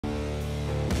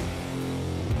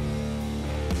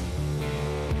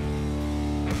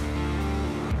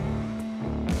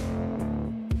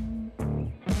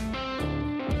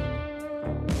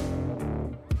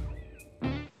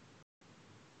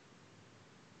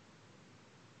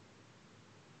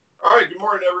right, good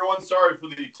morning, everyone. Sorry for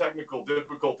the technical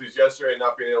difficulties yesterday and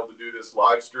not being able to do this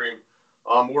live stream.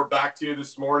 We're back to you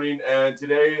this morning, and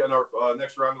today in our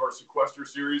next round of our sequester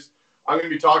series, I'm going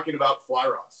to be talking about fly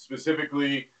rods,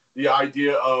 specifically the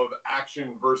idea of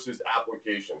action versus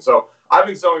application. So I've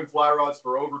been selling fly rods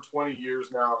for over 20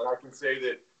 years now, and I can say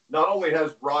that not only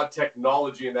has rod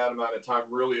technology in that amount of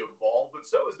time really evolved, but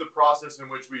so is the process in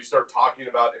which we start talking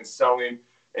about and selling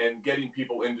and getting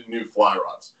people into new fly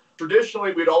rods.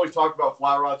 Traditionally, we'd always talk about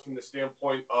fly rods from the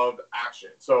standpoint of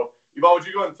action. So, Yvonne, would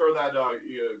you go ahead and throw that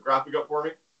graphic up for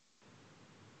me?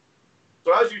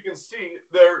 So, as you can see,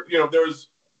 there's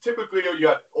typically you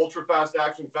got ultra fast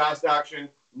action,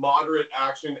 moderate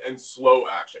action, and slow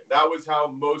action. That was how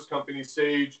most companies,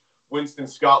 Sage, Winston,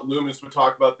 Scott, Loomis, would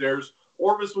talk about theirs.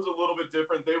 Orvis was a little bit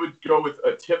different. They would go with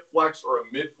a tip flex or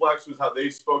a mid flex was how they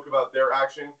spoke about their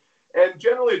action. And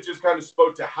generally, it just kind of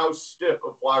spoke to how stiff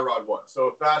a fly rod was. So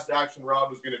a fast action rod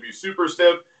was going to be super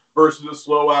stiff versus a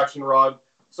slow action rod,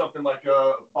 something like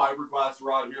a fiberglass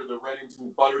rod here, the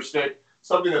Reddington Butter Stick.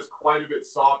 Something that's quite a bit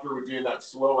softer would be in that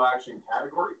slow action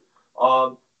category.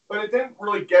 But it didn't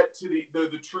really get to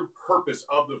the true purpose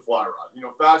of the fly rod. You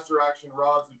know, faster action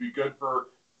rods would be good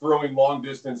for throwing long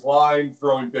distance line,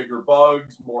 throwing bigger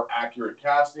bugs, more accurate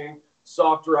casting.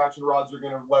 Softer action rods are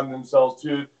going to lend themselves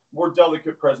to more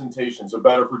delicate presentation, so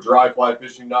better for dry fly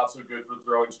fishing, not so good for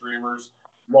throwing streamers,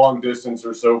 long distance,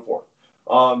 or so forth.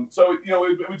 So, you know,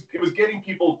 it was getting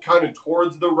people kind of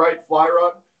towards the right fly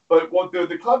rod, but what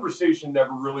the conversation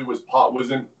never really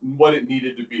wasn't what it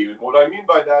needed to be. And what I mean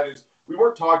by that is we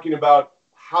weren't talking about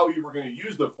how you were going to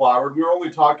use the fly rod. We were only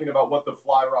talking about what the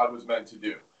fly rod was meant to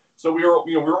do. So we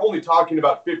were only talking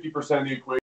about 50% of the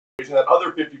equation. That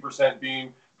other 50%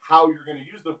 being how you're going to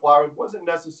use the fly rod wasn't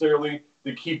necessarily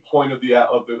the key point of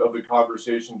the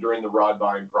conversation during the rod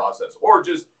buying process or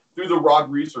just through the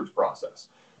rod research process.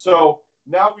 So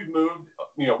now we've moved,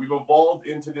 we've evolved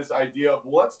into this idea of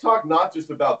let's talk not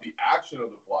just about the action of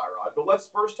the fly rod, but let's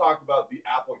first talk about the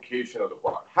application of the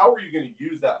fly rod. How are you going to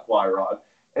use that fly rod?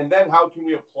 And then how can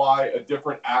we apply a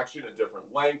different action, a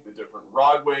different length, a different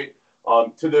rod weight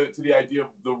to the idea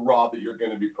of the rod that you're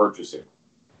going to be purchasing.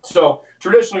 So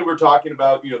traditionally we're talking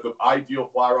about, the ideal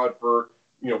fly rod for,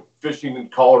 fishing in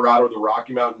Colorado or the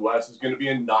Rocky Mountain West is going to be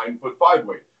a 9-foot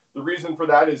 5-weight. The reason for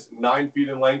that is 9 feet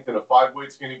in length and a 5-weight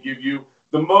is going to give you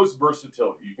the most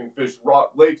versatility. You can fish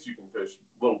rock lakes, you can fish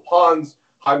little ponds,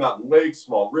 high mountain lakes,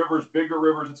 small rivers, bigger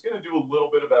rivers. It's going to do a little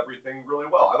bit of everything really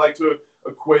well. I like to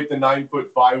equate the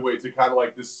 9-foot 5-weight to kind of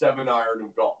like the 7-iron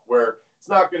of golf, where it's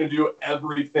not going to do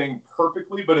everything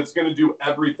perfectly, but it's going to do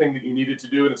everything that you need it to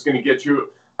do, and it's going to get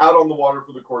you out on the water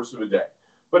for the course of a day.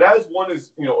 But as one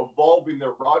is, evolving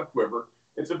their rod quiver,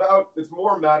 it's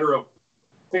more a matter of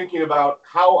thinking about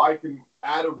how I can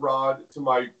add a rod to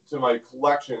my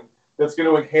collection that's going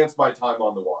to enhance my time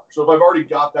on the water. So if I've already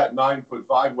got that 9-foot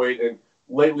 5-weight, and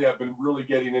lately I've been really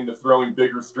getting into throwing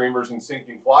bigger streamers and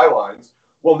sinking fly lines,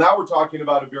 well, now we're talking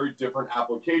about a very different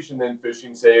application than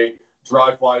fishing, say,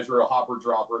 dry flies or a hopper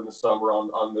dropper in the summer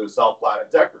on the South Platte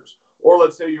at Deckers. Or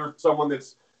let's say you're someone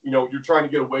that's, you're trying to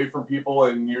get away from people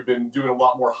and you've been doing a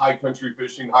lot more high country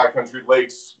fishing, high country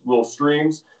lakes, little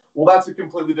streams. Well, that's a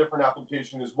completely different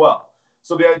application as well.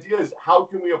 So the idea is how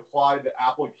can we apply the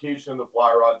application of the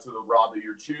fly rod to the rod that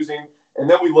you're choosing? And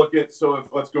then we look at,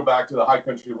 let's go back to the high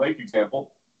country lake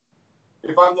example.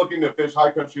 If I'm looking to fish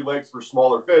high country lakes for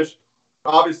smaller fish,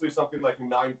 obviously something like a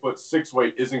 9-foot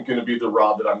 6-weight isn't going to be the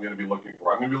rod that I'm going to be looking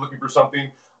for. I'm going to be looking for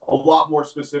something a lot more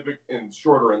specific and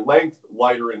shorter in length,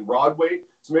 lighter in rod weight.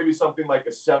 So maybe something like a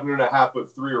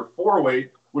 7.5-foot 3 or 4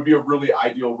 weight would be a really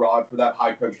ideal rod for that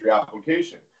high country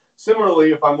application.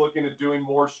 Similarly, if I'm looking at doing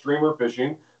more streamer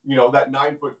fishing, that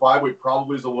 9-foot 5-weight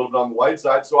probably is a little bit on the light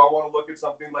side. So I want to look at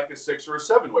something like a 6 or a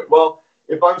 7-weight. Well,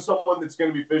 if I'm someone that's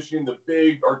going to be fishing the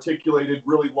big, articulated,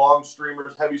 really long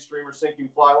streamers, heavy streamers, sinking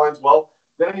fly lines, well,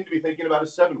 then I need to be thinking about a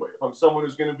 7-weight. If I'm someone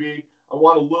who's going to be, I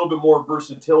want a little bit more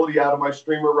versatility out of my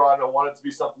streamer rod, and I want it to be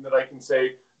something that I can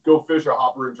say, go fish a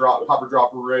hopper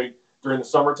dropper rig during the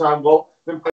summertime, well,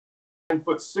 then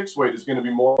 9-foot 6-weight is going to be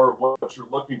more of what you're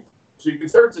looking for. So you can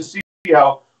start to see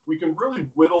how we can really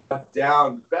whittle that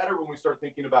down better when we start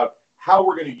thinking about how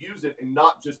we're going to use it and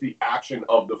not just the action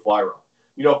of the fly rod.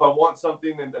 If I want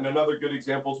something, and another good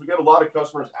example is we get a lot of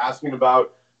customers asking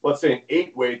about, let's say, an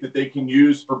 8-weight that they can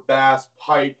use for bass,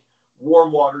 pike,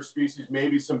 warm water species,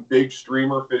 maybe some big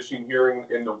streamer fishing here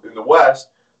in the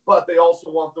West, but they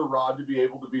also want the rod to be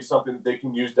able to be something that they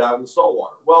can use down in the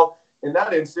saltwater. Well, in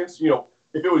that instance,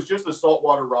 if it was just a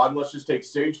saltwater rod, and let's just take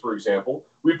Sage, for example,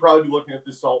 we'd probably be looking at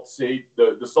the Salt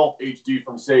HD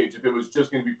from Sage if it was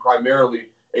just going to be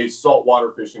primarily a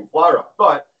saltwater fishing fly rod.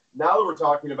 But Now that we're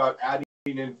talking about adding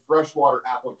in freshwater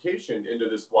application into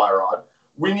this fly rod,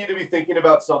 we need to be thinking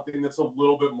about something that's a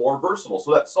little bit more versatile.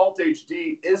 So that Salt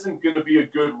HD isn't going to be a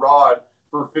good rod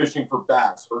for fishing for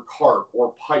bass or carp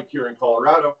or pike here in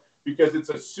Colorado, because it's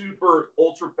a super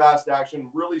ultra fast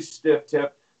action, really stiff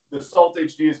tip. The Salt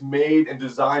HD is made and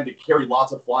designed to carry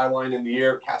lots of fly line in the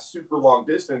air, cast super long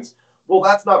distance. Well,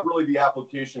 that's not really the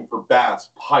application for bass,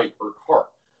 pike, or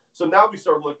carp. So now we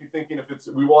start thinking if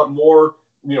we want more,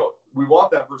 we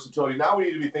want that versatility. Now we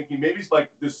need to be thinking maybe it's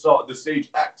like the Sage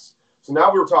X. So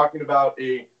now we were talking about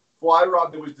a fly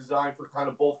rod that was designed for kind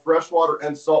of both freshwater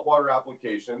and saltwater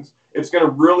applications. It's going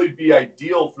to really be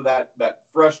ideal for that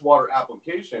freshwater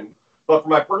application. But for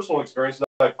my personal experience,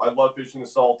 I love fishing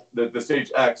the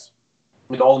Sage X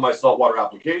in all of my saltwater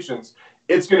applications.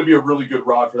 It's going to be a really good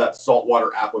rod for that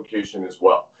saltwater application as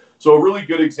well. So a really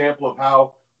good example of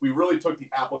how we really took the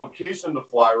application of the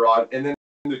fly rod, and then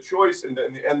the choice and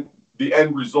the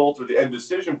end result or the end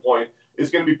decision point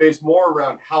is going to be based more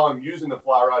around how I'm using the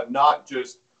fly rod, not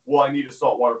just, well, I need a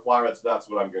saltwater fly rod, so that's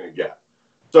what I'm going to get.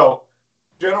 So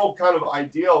general kind of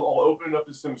idea, I'll open it up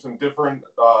to some different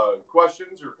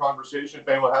questions or conversation if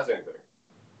anyone has anything.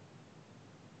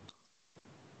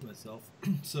 Myself.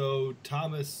 So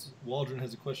Thomas Waldron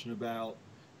has a question about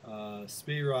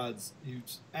spey rods.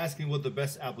 He's asking what the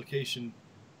best application,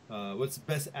 what's the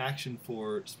best action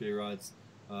for spey rods.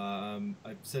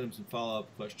 I've sent him some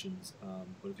follow-up questions,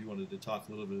 but if you wanted to talk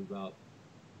a little bit about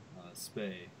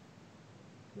spey,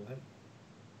 go ahead.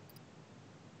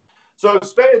 So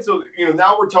spey,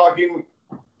 now we're talking,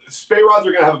 spey rods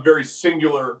are going to have a very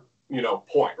singular,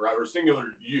 point, right, or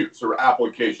singular use or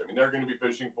application. I mean, they're going to be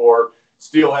fishing for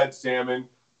steelhead, salmon,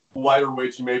 lighter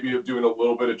weights. You may be doing a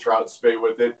little bit of trout spey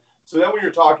with it. So then when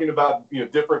you're talking about,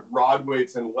 different rod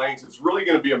weights and lengths, it's really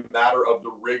going to be a matter of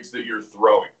the rigs that you're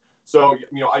throwing. So,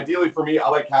 ideally for me, I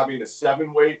like having a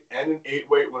 7-weight and an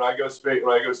 8-weight when I go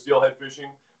steelhead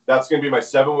fishing. That's going to be my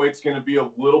 7-weight's going to be a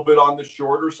little bit on the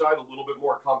shorter side, a little bit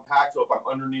more compact. So if I'm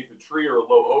underneath a tree or a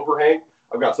low overhang,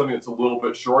 I've got something that's a little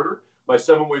bit shorter. My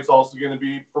 7-weight's also going to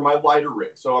be for my lighter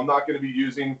rig. So I'm not going to be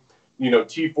using,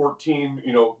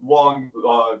 T14, long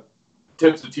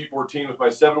tips of T14 with my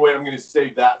 7-weight. I'm going to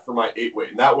save that for my 8-weight.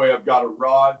 And that way I've got a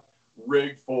rod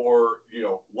rigged for,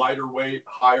 lighter weight,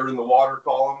 higher in the water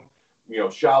column,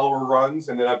 shallower runs.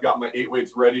 And then I've got my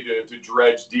 8-weights ready to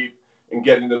dredge deep and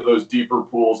get into those deeper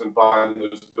pools and find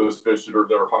those fish that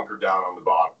are hunkered down on the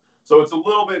bottom. So it's a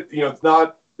little bit, it's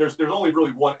not, there's only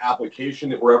really one application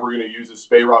that we're ever going to use a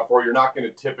spey rod for. You're not going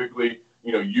to typically,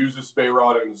 use a spey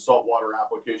rod in a saltwater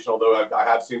application, although I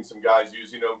have seen some guys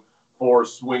using them for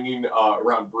swinging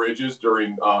around bridges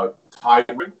during tide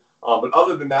wind. But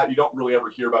other than that, you don't really ever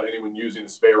hear about anyone using a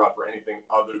spey rod for anything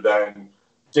other than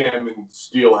salmon,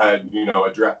 steelhead,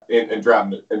 and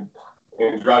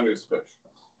driving this fish.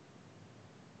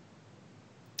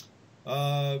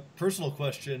 Personal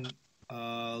question.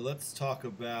 Let's talk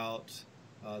about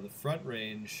the front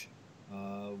range.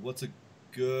 What's a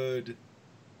good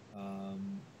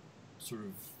sort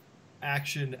of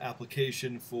action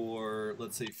application for,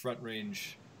 let's say, front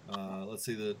range, let's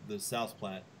say the South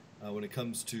Platte, when it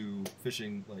comes to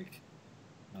fishing like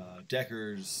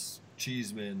Deckers,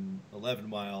 Cheeseman, 11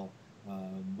 Mile?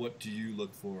 What do you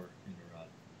look for in your rod?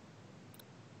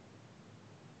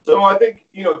 So I think,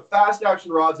 fast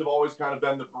action rods have always kind of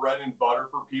been the bread and butter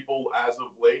for people as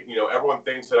of late. Everyone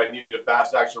thinks that I need a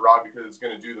fast action rod because it's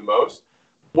going to do the most.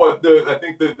 But I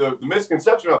think the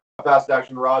misconception about fast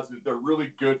action rods is they're really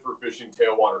good for fishing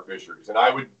tailwater fisheries. And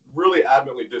I would really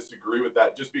adamantly disagree with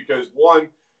that, just because,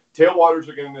 one, tailwaters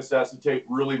are going to necessitate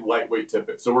really lightweight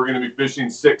tippet. So we're going to be fishing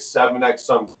 6, 7X,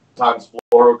 sometimes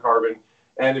fluorocarbon.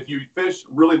 And if you fish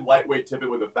really lightweight tippet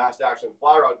with a fast action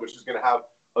fly rod, which is going to have,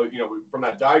 from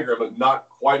that diagram, not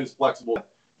quite as flexible,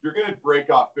 you're going to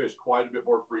break off fish quite a bit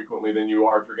more frequently than you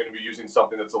are if you're going to be using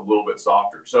something that's a little bit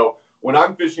softer. So when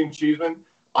I'm fishing Cheeseman,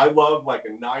 I love like a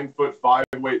 9-foot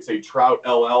 5-weight, say Trout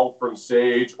LL from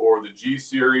Sage, or the G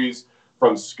Series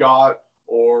from Scott,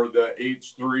 or the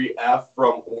H3F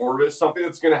from Orvis, something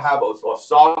that's going to have a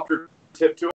softer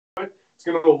tip to it. It's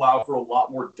going to allow for a lot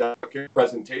more delicate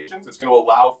presentations. It's going to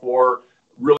allow for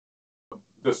really,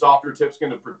 the softer tip's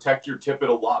going to protect your tippet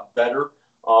a lot better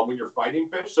when you're fighting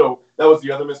fish. So that was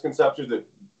the other misconception,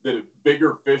 that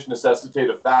bigger fish necessitate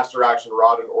a faster action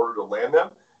rod in order to land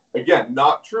them. Again,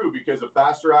 not true, because a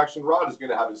faster action rod is going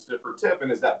to have a stiffer tip,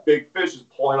 and as that big fish is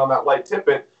pulling on that light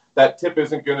tippet, that tip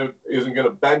isn't going to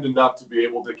bend enough to be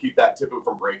able to keep that tippet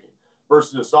from breaking.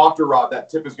 Versus a softer rod, that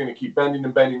tip is going to keep bending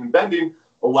and bending and bending,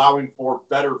 allowing for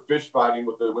better fish fighting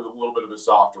with a little bit of a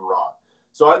softer rod.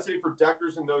 So I'd say for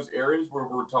deckers in those areas where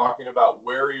we're talking about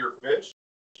warier fish,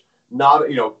 not,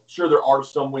 sure, there are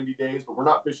some windy days, but we're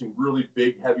not fishing really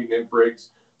big, heavy nymph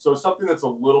rigs. So something that's a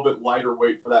little bit lighter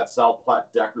weight for that South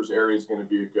Platte Deckers area is going to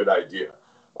be a good idea.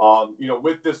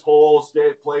 With this whole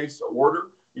stay at place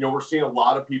order, we're seeing a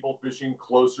lot of people fishing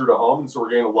closer to home. And so we're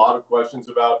getting a lot of questions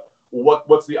about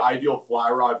what's the ideal fly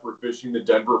rod for fishing the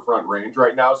Denver Front Range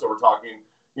right now. So we're talking,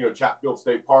 Chatfield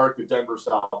State Park, the Denver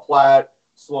South Platte,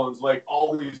 Sloan's Lake,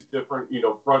 all these different,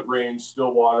 Front Range,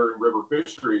 Stillwater, and river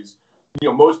fisheries.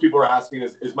 Most people are asking,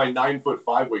 is my 9-foot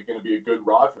 5-weight going to be a good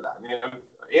rod for that? And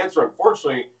the answer,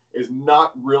 unfortunately, is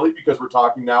not really, because we're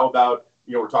talking now about,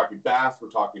 we're talking bass, we're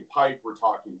talking pike, we're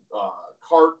talking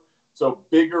carp. So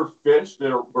bigger fish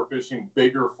we're fishing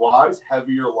bigger flies,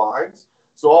 heavier lines.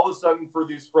 So all of a sudden for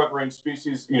these front range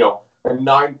species, a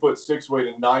 9-foot 6-weight,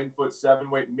 a 9-foot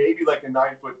 7-weight, maybe like a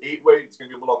 9-foot 8-weight, it's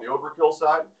going to be a little on the overkill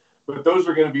side. But those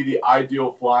are going to be the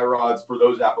ideal fly rods for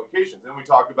those applications. Then we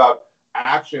talk about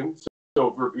action.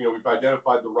 So we've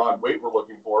identified the rod weight we're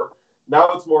looking for.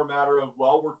 Now it's more a matter of,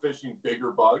 we're fishing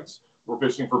bigger bugs. We're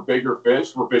fishing for bigger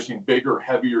fish. We're fishing bigger,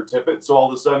 heavier tippet. So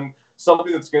all of a sudden,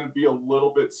 something that's going to be a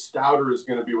little bit stouter is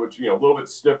going to be a little bit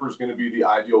stiffer is going to be the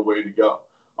ideal way to go.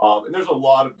 And there's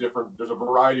a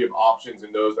variety of options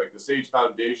in those. Like the Sage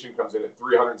Foundation comes in at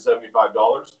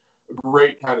 $375. A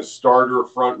great kind of starter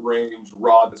front range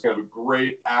rod that's going to have a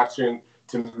great action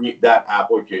to meet that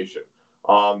application.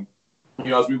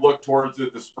 As we look towards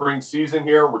the spring season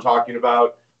here, we're talking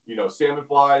about, salmon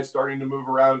flies starting to move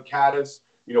around, caddis.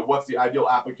 What's the ideal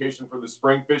application for the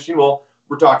spring fishing? Well,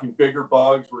 we're talking bigger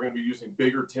bugs. We're going to be using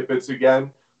bigger tippets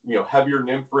again, heavier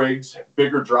nymph rigs,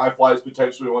 bigger dry flies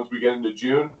potentially once we get into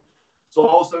June. So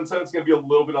all of a sudden, it's going to be a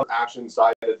little bit on the action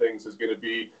side of things is going to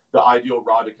be the ideal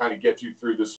rod to kind of get you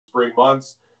through the spring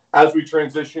months. As we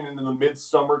transition into the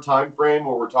midsummer time frame,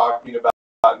 where we're talking about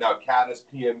now caddis,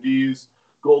 PMDs,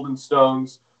 golden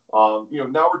stones, now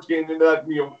we're getting into that,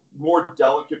 more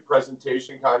delicate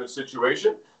presentation kind of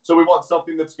situation. So we want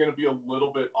something that's going to be a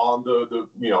little bit on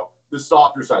the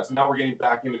softer side. So now we're getting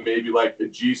back into maybe like a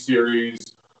G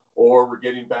series, or we're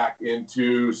getting back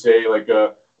into, say, like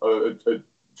a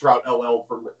Trout LL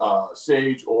from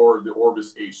Sage, or the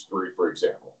Orbis H3, for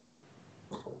example.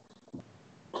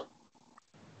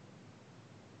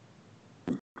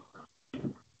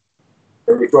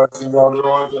 Any questions on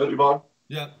that, Yvonne?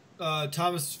 Yeah.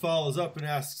 Thomas follows up and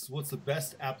asks, what's the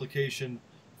best application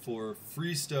for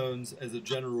freestones as a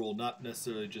general rule, not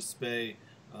necessarily just spay,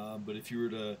 but if you were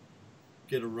to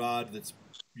get a rod that's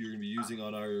you're going to be using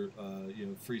on our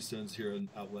freestones here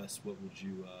out west, what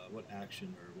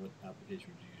action or what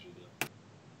application would you usually do?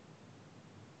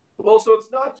 Well, so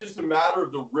it's not just a matter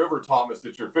of the river, Thomas,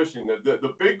 that you're fishing.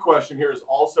 The big question here is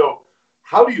also,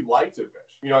 how do you like to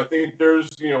fish? I think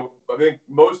I think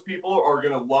most people are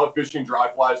going to love fishing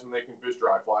dry flies when they can fish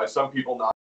dry flies. Some people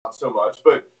not so much,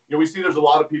 but we see there's a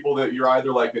lot of people that you're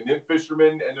either like a nymph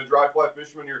fisherman and a dry fly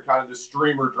fisherman, you're kind of the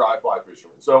streamer dry fly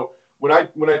fisherman. So when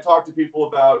I talk to people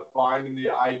about finding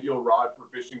the ideal rod for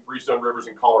fishing freestone rivers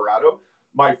in Colorado,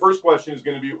 my first question is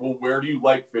going to be, well, where do you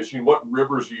like fishing? What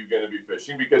rivers are you going to be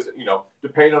fishing? Because,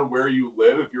 depending on where you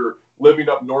live, if you're living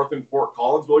up north in Fort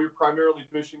Collins, well, you're primarily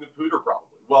fishing the Pooter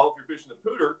probably. Well, if you're fishing the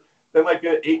Pooter, then like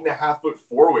an 8.5-foot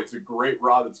 4-weight, it's a great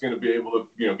rod that's going to be able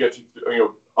to, get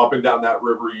you, up and down that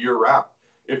river year round.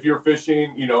 If you're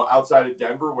fishing, outside of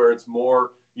Denver where it's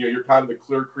more, you're kind of the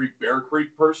Clear Creek, Bear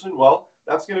Creek person, well,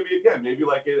 that's going to be, again, maybe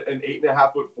like an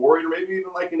 8.5-foot 4-weight, or maybe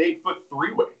even like an 8-foot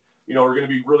 3-weight. Are going to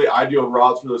be really ideal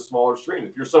rods for the smaller stream.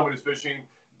 If you're someone who's fishing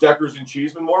Deckers and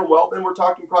Cheeseman more, well, then we're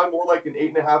talking probably more like an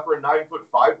 8.5 or a 9-foot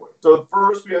 5-weight. So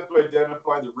first we have to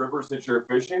identify the rivers that you're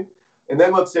fishing. And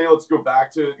then let's go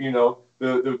back to,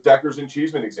 the Deckers and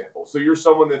Cheeseman example. So you're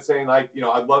someone that's saying, like,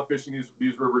 I love fishing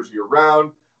these rivers year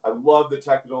round. I love the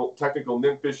technical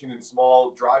nymph fishing and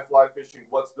small dry fly fishing.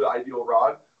 What's the ideal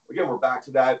rod? Again, we're back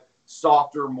to that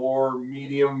softer, more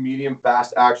medium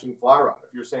fast action fly rod.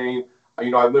 If you're saying,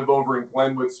 I live over in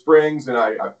Glenwood Springs and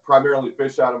I primarily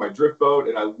fish out of my drift boat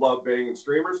and I love baiting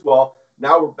streamers. Well,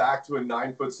 now we're back to a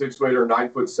 9-foot 6-weight or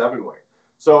 9-foot 7-weight.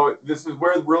 So this is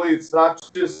where really it's not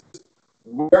just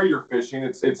where you're fishing,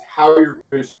 it's how you're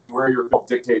fishing, where you're going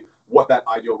to dictate what that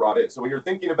ideal rod is. So when you're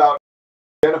thinking about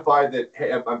identify that,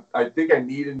 hey, I think I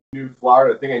need a new fly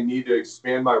rod, I think I need to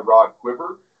expand my rod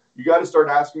quiver, you got to start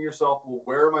asking yourself, well,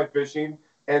 where am I fishing?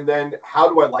 And then how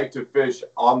do I like to fish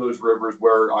on those rivers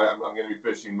where I'm going to be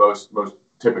fishing most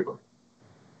typically?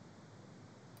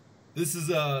 This is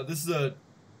a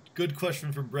good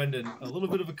question from Brendan. A little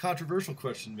bit of a controversial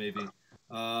question, maybe.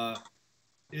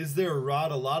 Is there a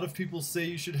rod a lot of people say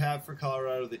you should have for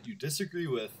Colorado that you disagree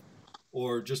with?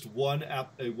 or just one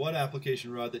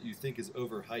application rod that you think is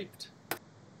overhyped?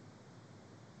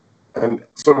 And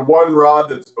so one rod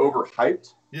that's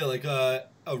overhyped. Yeah, like a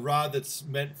rod that's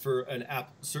meant for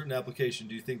certain application.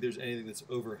 Do you think there's anything that's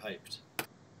overhyped?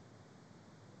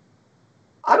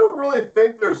 I don't really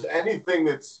think there's anything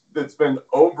that's been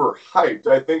overhyped.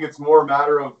 I think it's more a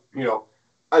matter of,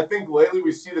 I think lately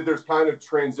we see that there's kind of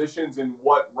transitions in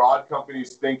what rod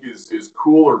companies think is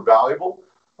cool or valuable.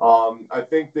 I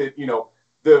think that,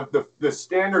 the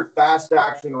standard fast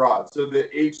action rod, so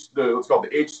let's call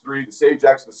it the H3, the Sage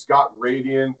X, the Scott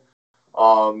Radian,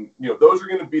 those are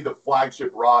going to be the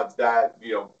flagship rods that,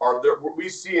 are there. We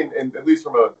see, and at least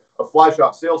from a fly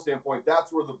shop sales standpoint,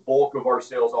 that's where the bulk of our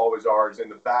sales always are, is in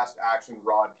the fast action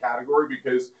rod category,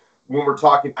 because when we're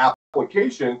talking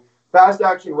application, fast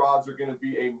action rods are going to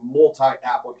be a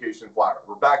multi-application fly rod.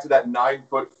 We're back to that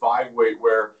 9-foot 5 weight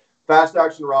where fast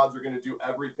action rods are going to do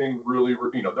everything really,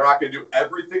 they're not going to do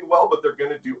everything well, but they're going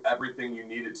to do everything you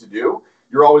need it to do.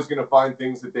 You're always going to find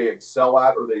things that they excel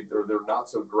at or they're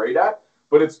not so great at,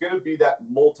 but it's going to be that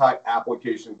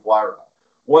multi-application fly rod.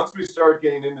 Once we start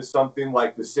getting into something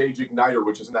like the Sage Igniter,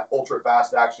 which is in that ultra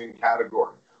fast action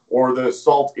category, or the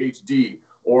Salt HD,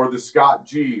 or the Scott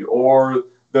G, or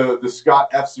the Scott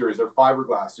F series, or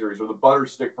fiberglass series, or the Butter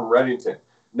Stick from Redington.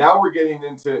 Now we're getting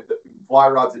into the fly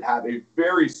rods that have a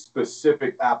very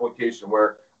specific application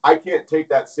where I can't take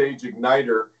that Sage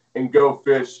Igniter and go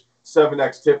fish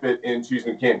 7X tippet in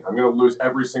Cheeseman Canyon. I'm going to lose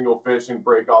every single fish and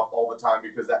break off all the time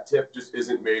because that tip just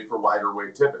isn't made for lighter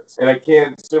weight tippets. And I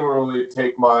can't similarly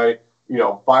take my,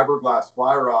 fiberglass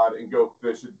fly rod and go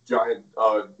fish a giant,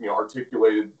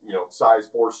 articulated, size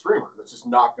 4 streamer. That's just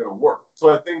not going to work. So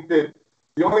I think that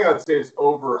the only thing I'd say is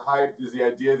overhyped is the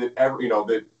idea that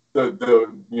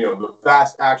the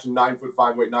fast action 9-foot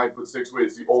 5 weight, 9-foot 6 weight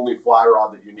is the only fly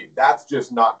rod that you need. That's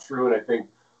just not true. And I think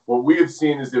what we have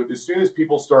seen is that as soon as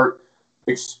people start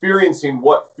experiencing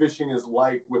what fishing is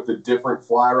like with a different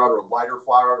fly rod or a lighter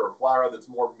fly rod or a fly rod that's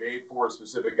more made for a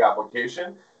specific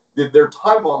application, that their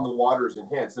time on the water is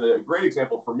enhanced. And a great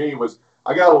example for me was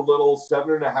I got a little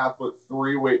 7.5-foot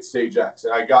 3 weight Sage X,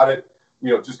 and I got it,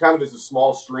 just kind of as a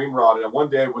small stream rod. And one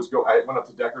day I went up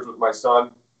to Deckers with my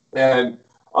son, and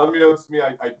unbeknownst to me,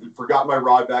 I forgot my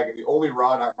rod bag, and the only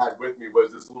rod I had with me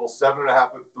was this little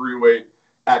 7.5-foot 3 weight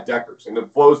at Deckers, and the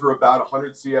flows were about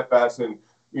 100 CFS, and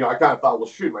I kind of thought, well,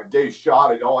 shoot, my day's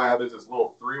shot, and all I have is this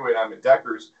little 3 weight. I'm at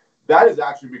Deckers. That has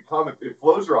actually become, if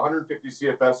flows are 150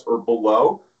 CFS or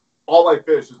below, all I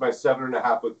fish is my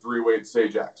 7.5-foot 3 weight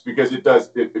Sage X, because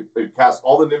it casts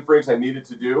all the nymph rings I needed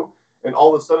to do, and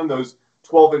all of a sudden those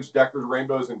 12-inch Deckers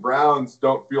rainbows and browns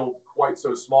don't feel quite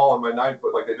so small on my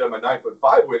 9-foot like they did on my 9-foot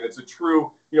 5 weight. It's a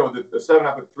true, the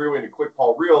 7.5-foot 3 weight and a quick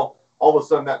pawl reel. All of a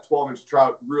sudden that 12-inch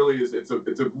trout really is, it's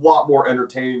a lot more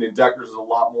entertaining, and Deckers is a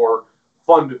lot more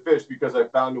fun to fish because I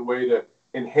found a way to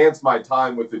enhance my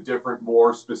time with a different,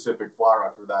 more specific fly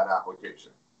rod for that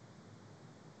application.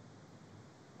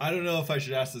 I don't know if I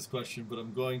should ask this question, but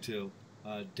I'm going to.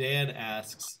 Dan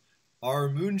asks, are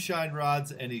moonshine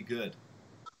rods any good?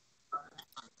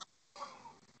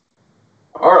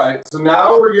 All right, so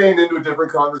now we're getting into a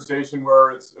different conversation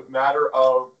where it's a matter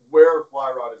of where a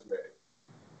fly rod is made.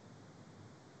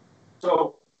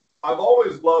 So I've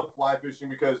always loved fly fishing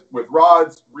because with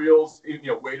rods, reels,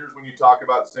 waders, when you talk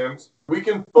about sims, we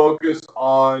can focus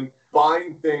on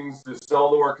buying things to sell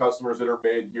to our customers that are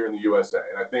made here in the USA.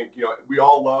 And I think, we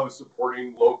all love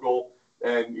supporting local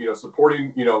and,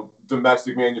 supporting,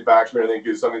 domestic manufacturing, I think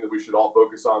is something that we should all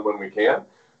focus on when we can.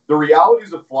 The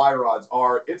realities of fly rods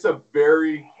are it's a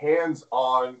very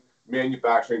hands-on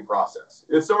manufacturing process.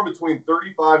 It's somewhere between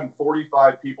 35 and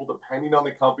 45 people, depending on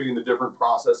the company and the different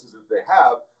processes that they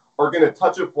have, are going to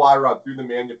touch a fly rod through the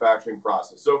manufacturing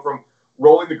process. So from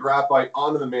rolling the graphite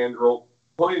onto the mandrel,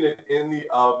 putting it in the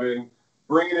oven,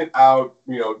 bringing it out,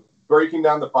 breaking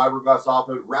down the fiberglass off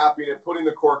it, wrapping it, putting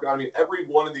the cork on. I mean, every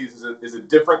one of these is a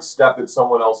different step that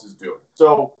someone else is doing.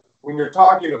 So when you're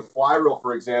talking a fly reel,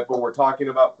 for example, we're talking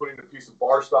about putting a piece of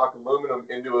bar stock aluminum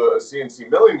into a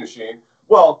CNC milling machine.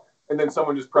 Well, and then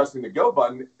someone just pressing the go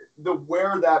button,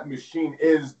 where that machine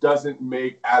is doesn't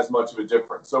make as much of a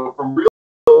difference. So from reel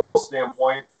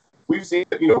standpoint, we've seen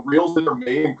that, reels that are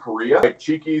made in Korea, like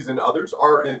Cheekies and others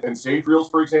are, and Sage reels,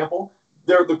 for example,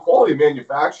 the quality of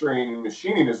manufacturing and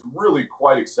machining is really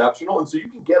quite exceptional. And so you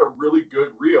can get a really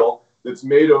good reel that's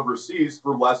made overseas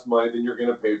for less money than you're going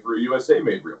to pay for a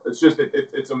USA-made reel. It's just,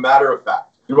 it's a matter of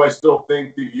fact. Do I still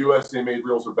think the USA-made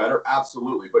reels are better?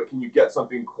 Absolutely. But can you get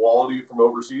something quality from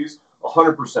overseas?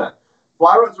 100%.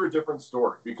 Fly rods are a different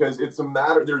story because it's a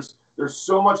matter, there's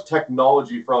so much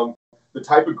technology from the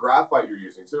type of graphite you're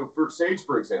using. So for Sage,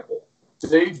 for example,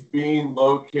 Sage being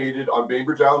located on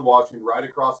Bainbridge Island, Washington, right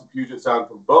across the Puget Sound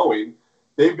from Boeing,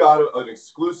 they've got an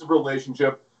exclusive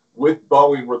relationship with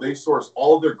Boeing where they source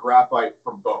all of their graphite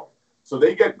from Boeing. So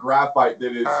they get graphite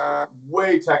that is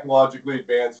way technologically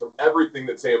advanced from everything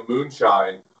that, say, a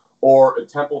Moonshine or a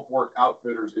Temple Fork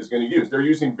Outfitters is going to use. They're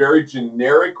using very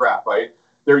generic graphite.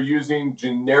 They're using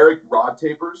generic rod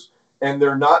tapers, and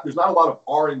there's not a lot of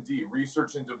R&D,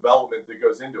 research and development, that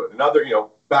goes into it. Another,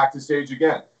 back to Sage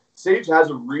again. Sage has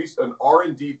an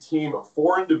R&D team of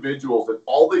 4 individuals that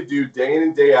all they do day in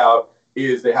and day out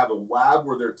is they have a lab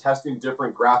where they're testing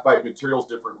different graphite materials,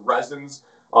 different resins.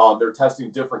 They're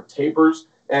testing different tapers,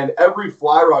 and every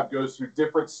fly rod goes through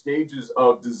different stages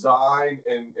of design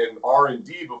and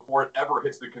R&D before it ever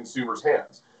hits the consumer's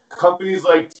hands. Companies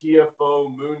like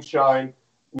TFO, Moonshine,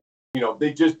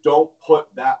 they just don't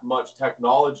put that much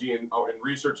technology and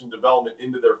research and development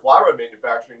into their fly rod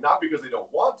manufacturing, not because they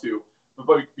don't want to,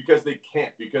 but because they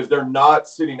can't, because they're not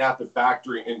sitting at the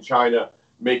factory in China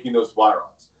making those fly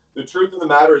rods. The truth of the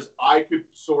matter is I could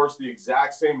source the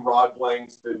exact same rod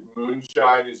blanks that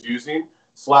Moonshine is using,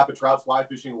 slap a Trouts Fly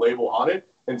Fishing label on it,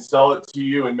 and sell it to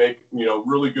you and make,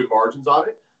 really good margins on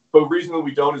it. But the reason that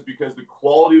we don't is because the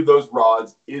quality of those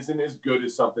rods isn't as good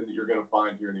as something that you're going to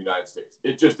find here in the United States.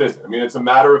 It just isn't. I mean, it's a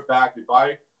matter of fact. If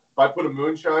I put a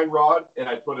Moonshine rod and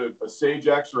I put a Sage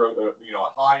X or a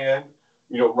high-end,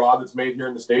 rod that's made here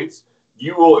in the States,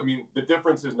 the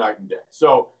difference is night and day.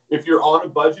 So if you're on a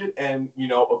budget and, a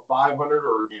 $500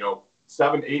 or, $700,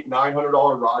 $800,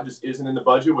 $900 rod just isn't in the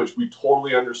budget, which we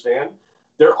totally understand,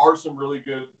 there are some really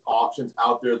good options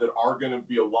out there that are going to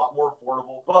be a lot more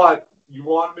affordable, but you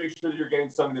want to make sure that you're getting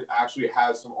something that actually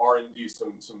has some R&D,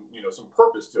 some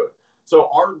purpose to it. So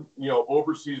our,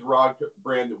 overseas rod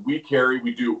brand that we carry,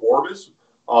 we do Orbis,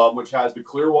 which has the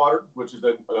Clearwater, which is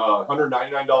a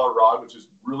 $199 rod, which is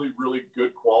really, really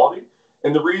good quality.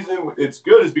 And the reason it's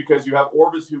good is because you have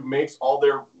Orbis, who makes all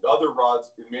their other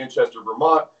rods in Manchester,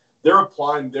 Vermont. They're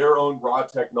applying their own rod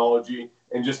technology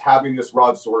and just having this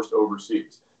rod sourced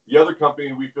overseas. The other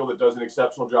company we feel that does an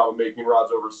exceptional job of making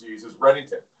rods overseas is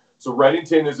Redington. So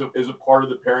Redington is a part of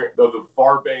the parent of the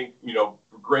Farbank,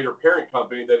 greater parent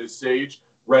company that is Sage,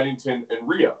 Redington, and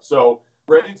Rio. So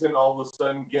Redington all of a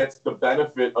sudden gets the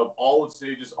benefit of all of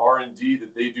Sage's R&D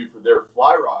that they do for their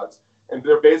fly rods. And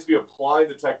they're basically applying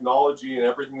the technology and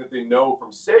everything that they know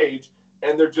from Sage,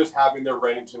 and they're just having their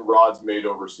Redington rods made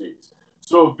overseas.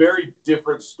 So a very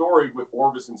different story with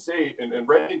Orbis and Sage and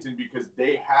Redington, because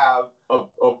they have a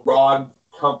rod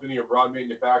company, a rod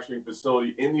manufacturing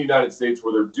facility in the United States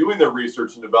where they're doing their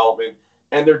research and development,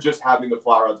 and they're just having the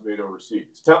fly rods made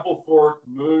overseas. Temple Fork,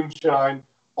 Moonshine,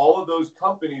 all of those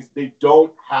companies, they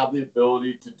don't have the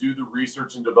ability to do the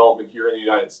research and development here in the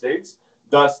United States.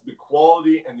 Thus, the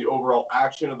quality and the overall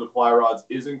action of the fly rods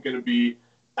isn't going to be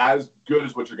as good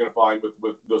as what you're going to find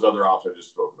with those other options I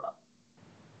just spoke about.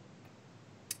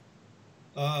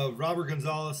 Robert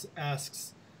Gonzalez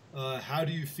asks, how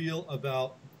do you feel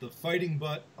about the fighting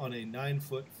butt on a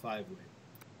 9-foot 5-weight?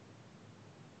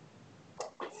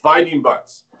 Fighting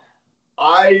butts.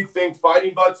 I think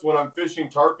fighting butts when I'm fishing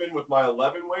tarpon with my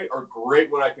 11 weight are great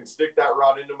when I can stick that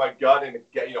rod into my gut and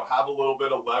get, have a little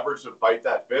bit of leverage to fight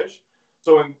that fish.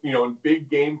 So in big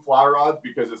game fly rods,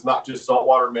 because it's not just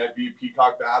saltwater, may be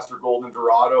peacock bass or golden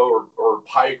dorado or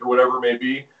pike or whatever it may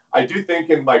be. I do think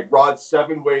in like rod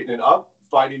 7 weight and up,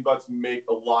 fighting butts make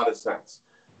a lot of sense.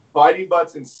 Fighting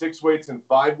butts in 6 weights and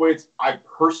 5 weights, I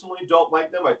personally don't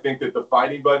like them. I think that the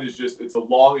fighting butt is it's a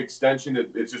long extension.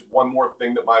 It's just one more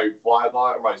thing that the fly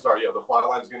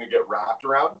line is going to get wrapped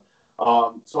around.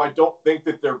 So I don't think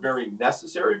that they're very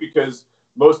necessary, because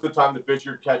most of the time the fish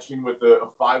you're catching with a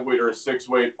 5 weight or a 6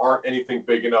 weight aren't anything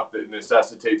big enough that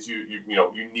necessitates you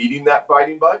needing that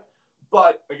fighting butt.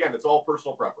 But again, it's all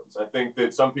personal preference. I think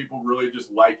that some people really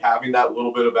just like having that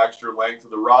little bit of extra length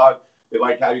of the rod. They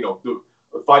like having, the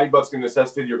fighting butt's going to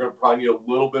necessitate you're going to probably need a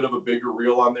little bit of a bigger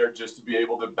reel on there just to be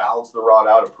able to balance the rod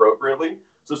out appropriately.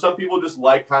 So some people just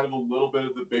like kind of a little bit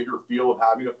of the bigger feel of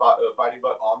having a fighting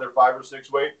butt on their 5 or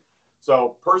 6 weight. So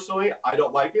personally, I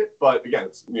don't like it. But again,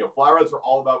 it's, fly rods are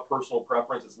all about personal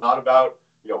preference. It's not about,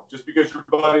 just because your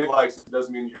buddy likes it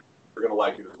doesn't mean you're going to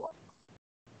like it as well.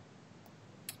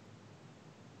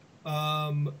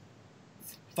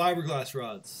 Fiberglass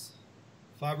rods.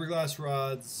 Fiberglass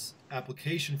rods,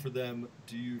 application for them.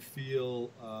 Do you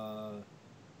feel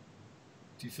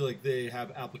like they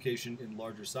have application in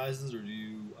larger sizes, or do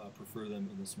you prefer them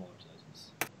in the smaller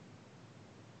sizes?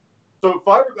 So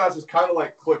fiberglass is kind of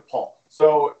like click pawl.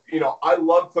 So, I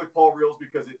love click pawl reels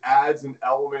because it adds an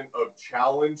element of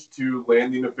challenge to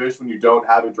landing a fish when you don't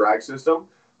have a drag system.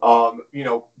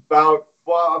 About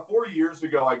 4 years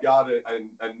ago, I got a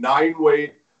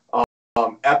 9-weight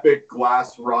Epic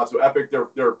glass rod. So Epic, they're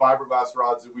fiberglass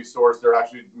rods that we source. They're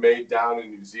actually made down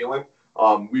in New Zealand.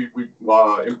 We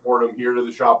import them here to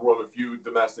the shop. We're on a few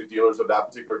domestic dealers of that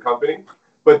particular company.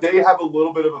 But they have a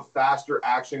little bit of a faster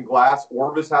action glass.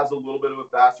 Orvis has a little bit of a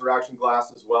faster action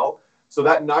glass as well. So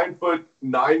that 9-foot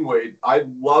 9-weight, I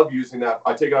love using that.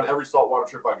 I take it on every saltwater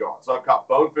trip I go on. So I've caught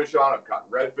bonefish on it. I've caught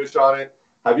redfish on it.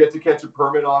 Have yet to catch a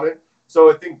permit on it.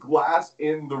 So I think glass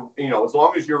in the, as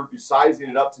long as you're sizing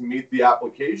it up to meet the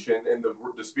application and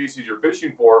the species you're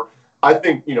fishing for, I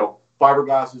think,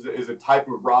 fiberglass is a type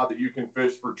of rod that you can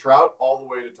fish for trout all the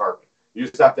way to tarpon. You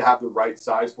just have to have the right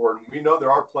size for it. And we know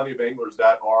there are plenty of anglers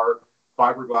that are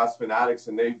fiberglass fanatics,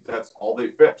 and that's all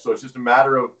they fish. So it's just a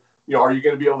matter of, are you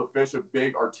going to be able to fish a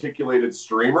big articulated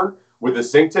streamer with a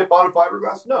sink tip on a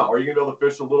fiberglass? No. Are you going to be able to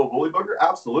fish a little woolly booger?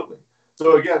 Absolutely.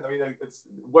 So again, it's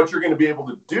what you're going to be able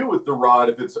to do with the rod.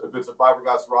 If it's a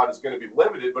fiberglass rod, is going to be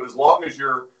limited. But as long as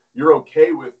you're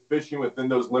okay with fishing within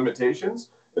those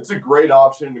limitations, it's a great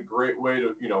option, a great way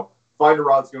to find a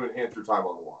rod that's going to enhance your time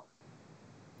on the water.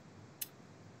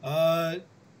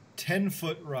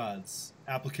 10-foot rods.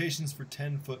 Applications for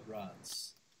 10-foot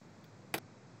rods.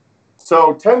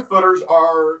 So 10-footers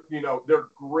are, they're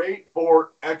great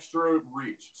for extra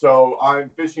reach. So I'm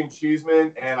fishing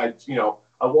Cheeseman, and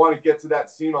I want to get to that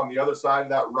seam on the other side of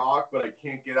that rock, but I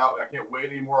can't get out. I can't wait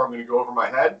anymore. I'm going to go over my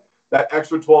head. That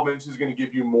extra 12 inches is going to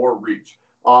give you more reach.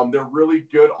 They're really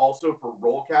good also for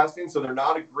roll casting. So they're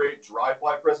not a great dry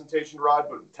fly presentation rod,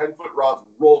 but 10-foot rods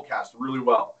roll cast really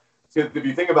well. So if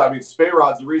you think about it, spey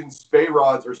rods, the reason spey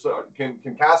rods are can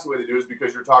cast the way they do is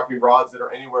because you're talking rods that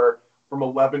are anywhere from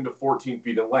 11 to 14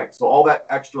 feet in length. So all that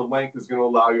extra length is going to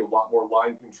allow you a lot more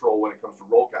line control when it comes to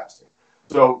roll casting.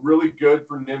 So really good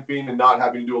for nymphing and not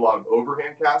having to do a lot of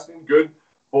overhand casting. Good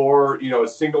for, a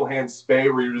single hand spey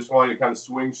where you're just wanting to kind of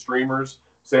swing streamers,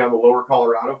 say on the lower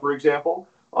Colorado, for example.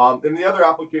 And the other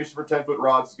application for 10-foot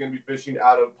rods is going to be fishing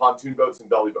out of pontoon boats and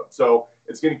belly boats. So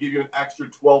it's going to give you an extra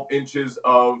 12 inches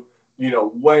of,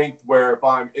 length, where if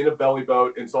I'm in a belly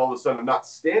boat and so all of a sudden I'm not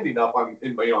standing up, I'm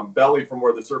in my belly from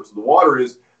where the surface of the water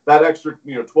is, that extra,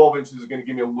 12 inches is going to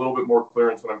give me a little bit more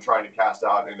clearance when I'm trying to cast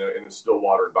out in a still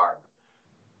water environment.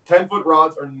 10-foot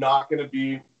rods are not going to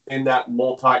be in that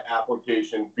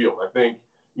multi-application field. I think,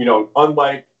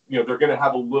 unlike, they're going to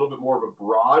have a little bit more of a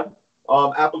broad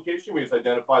application. We just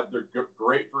identified they're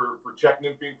great for check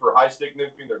nymphing, for high stake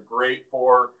nymphing. They're great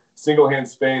for single hand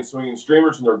spey and swinging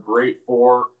streamers, and they're great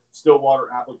for still water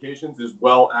applications, as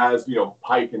well as,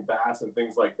 pike and bass and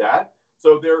things like that.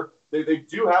 So they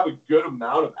do have a good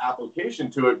amount of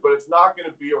application to it, but it's not going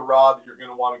to be a rod that you're going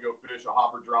to want to go fish a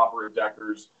hopper dropper at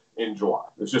Deckers in July.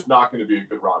 It's just not going to be a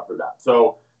good rod for that.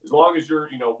 So as long as you're,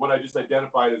 what I just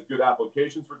identified as good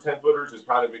applications for 10-footers is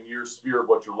kind of in your sphere of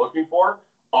what you're looking for,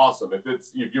 awesome. If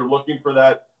you're looking for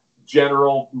that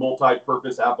general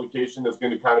multi-purpose application that's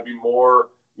going to kind of be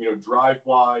more, dry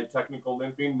fly, technical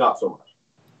nymphing, not so much.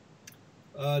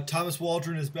 Thomas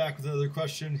Waldron is back with another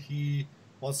question. He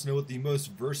wants to know what the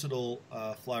most versatile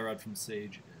fly rod from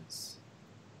Sage is.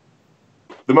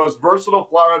 The most versatile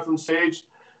fly rod from Sage.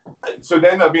 So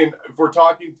then, if we're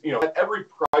talking, at every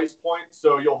price point,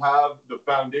 so you'll have the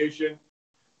foundation,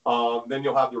 then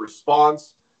you'll have the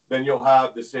response, then you'll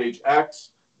have the Sage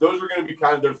X. Those are going to be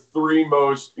kind of their three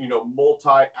most,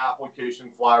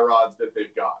 multi-application fly rods that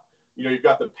they've got. You've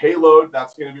got the payload.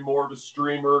 That's going to be more of a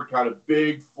streamer, kind of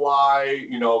big fly.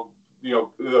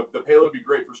 The payload would be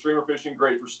great for streamer fishing,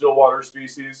 great for still water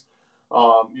species.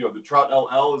 The Trout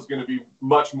LL is going to be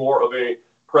much more of a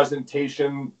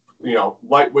presentation,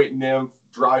 lightweight nymph,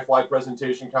 dry fly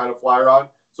presentation kind of fly rod.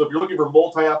 So if you're looking for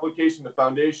multi-application, the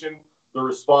foundation, the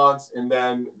response, and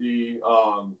then the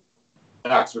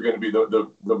X are going to be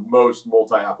the most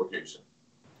multi-application.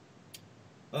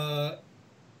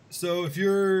 So if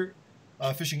you're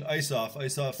fishing ice off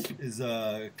is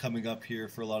coming up here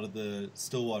for a lot of the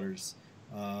still waters.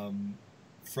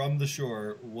 From the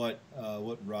shore, what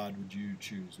rod would you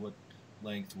choose? What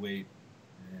length, weight,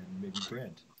 and maybe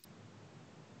brand?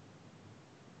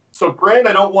 So brand,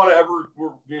 I don't want to ever,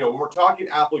 when we're talking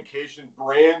application,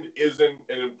 brand isn't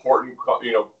an important,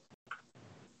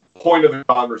 point of the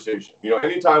conversation.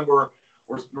 Anytime we're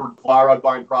fly rod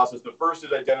buying process, the first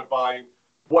is identifying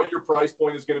what your price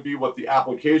point is going to be, what the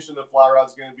application of the fly rod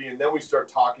is going to be, and then we start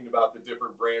talking about the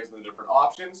different brands and the different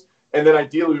options. And then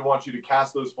ideally, we want you to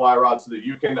cast those fly rods so that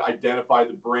you can identify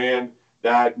the brand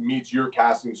that meets your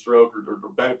casting stroke or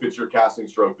benefits your casting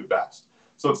stroke the best.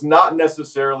 So it's not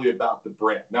necessarily about the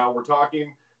brand. Now we're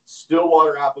talking still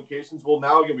water applications. Well,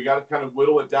 now again, we got to kind of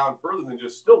whittle it down further than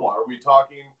just still water. Are we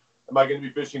talking Am I going to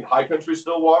be fishing high country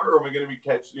still water, or am I going to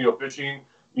be fishing,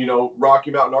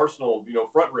 Rocky Mountain Arsenal,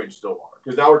 front range still water?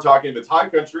 Because now we're talking, if it's high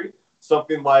country,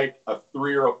 something like a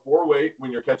 3 or a 4 weight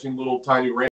when you're catching little tiny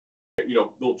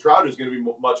little trout is going to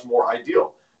be much more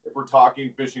ideal. If we're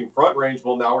talking fishing front range,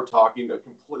 well, now we're talking a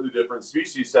completely different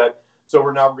species set. So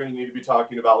we're going to need to be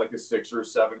talking about like a 6 or a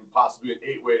 7, possibly an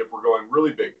 8 weight if we're going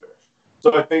really big fish.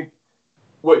 So I think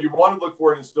what you want to look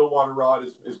for in a still water rod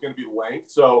is going to be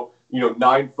length. So,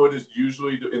 9 foot is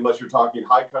usually, unless you're talking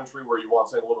high country where you want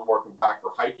something a little more compact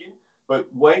for hiking,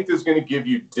 but length is going to give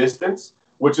you distance,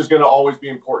 which is going to always be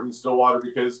important in still water,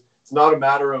 because it's not a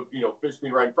matter of, fish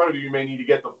being right in front of you. You may need to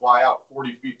get the fly out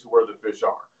 40 feet to where the fish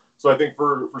are. So I think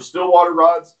for still water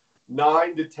rods,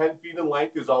 9 to 10 feet in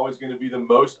length is always going to be the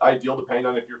most ideal, depending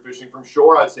on if you're fishing from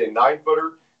shore. I'd say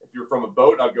 9-footer. If you're from a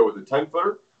boat, I'd go with a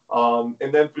 10-footer.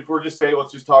 And then if we're just saying,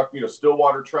 let's just talk, still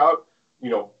water trout,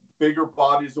 bigger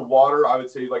bodies of water, I would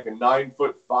say like a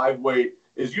 9-foot 5 weight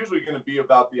is usually going to be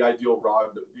about the ideal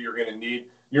rod that you're going to need.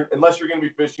 Unless you're going to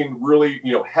be fishing really,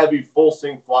 heavy full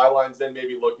sink fly lines, then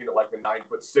maybe looking at like a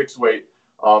 9-foot 6 weight.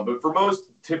 But for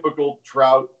most typical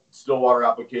trout still water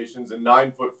applications, a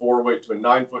 9-foot 4 weight to a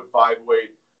 9-foot 5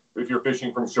 weight, if you're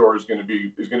fishing from shore, is going to be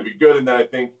good. And then I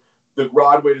think the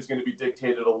rod weight is going to be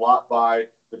dictated a lot by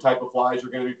the type of flies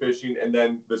you're going to be fishing, and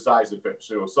then the size of fish.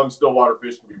 So some still water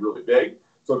fish can be really big.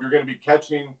 So if you're going to be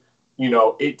catching,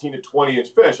 18 to 20 inch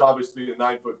fish, obviously the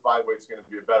 9-foot 5 weight is going to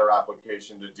be a better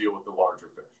application to deal with the larger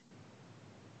fish.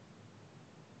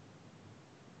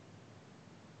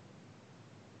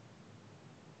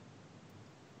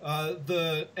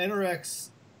 The NRX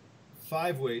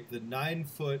 5 weight, the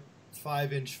 9-foot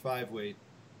 5 inch 5 weight,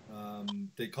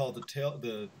 they call it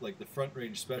the front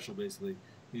range special, basically.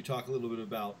 Can you talk a little bit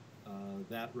about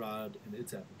that rod and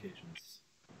its applications?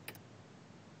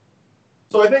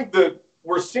 So I think that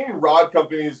we're seeing rod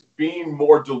companies being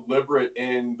more deliberate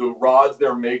in the rods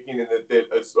they're making, and that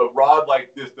a rod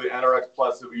like this, the NRX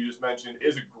Plus that you just mentioned,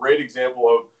 is a great example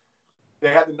of.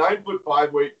 They had the 9-foot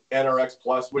 5 weight NRX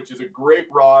Plus, which is a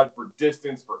great rod for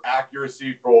distance, for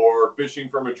accuracy, for fishing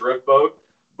from a drift boat.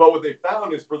 But what they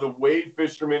found is for the wade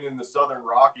fishermen in the Southern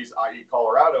Rockies, i.e.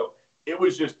 Colorado, it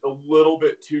was just a little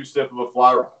bit too stiff of a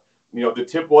fly rod. The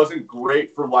tip wasn't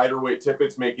great for lighter weight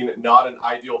tippets, making it not an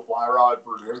ideal fly rod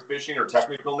for nymph fishing or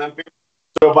technical nymphing.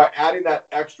 So by adding that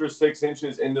extra 6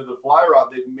 inches into the fly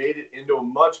rod, they've made it into a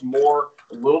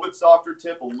little bit softer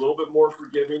tip, a little bit more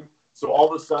forgiving. So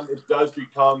all of a sudden it does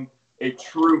become a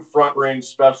true front range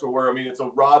special where, it's a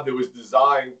rod that was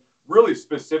designed really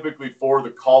specifically for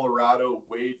the Colorado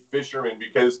wade fishermen,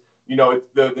 because, it's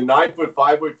the 9-foot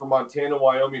 5 weight for Montana,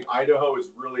 Wyoming, Idaho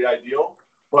is really ideal.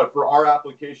 But for our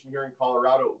application here in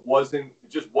Colorado, it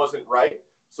just wasn't right.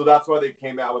 So that's why they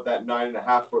came out with that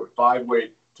 9.5-foot 5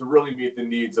 weight to really meet the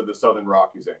needs of the Southern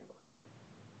Rockies angler.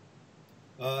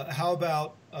 How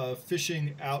about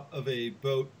fishing out of a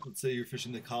boat? Let's say you're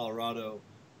fishing the Colorado,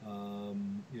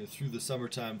 through the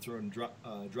summertime, throwing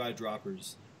dry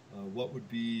droppers. What would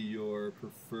be your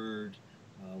preferred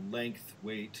length,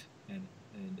 weight, and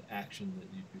action that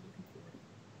you'd be looking for?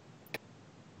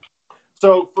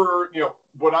 So for,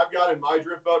 what I've got in my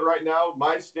drift boat right now,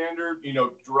 my standard,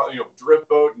 drift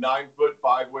boat 9-foot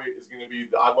 5 weight is going to be,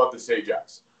 I love the Sage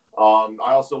X. I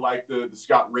also like the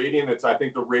Scott Radian. I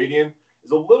think the Radian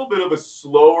is a little bit of a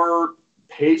slower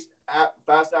paced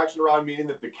fast action rod, meaning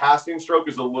that the casting stroke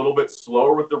is a little bit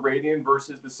slower with the Radian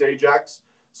versus the Sage X.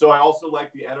 So I also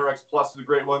like the NRX Plus is a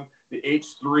great one. The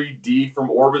H3D from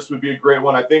Orbis would be a great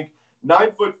one. I think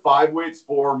 9-foot 5 weights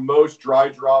for most dry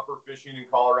dropper fishing in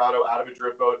Colorado out of a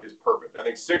drift boat is perfect. I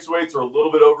think 6 weights are a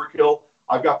little bit overkill.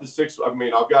 I've got a 6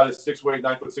 weight,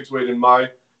 9-foot 6 weight in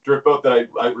my drift boat that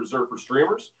I reserve for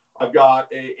streamers. I've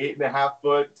got a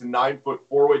 8.5-foot to 9-foot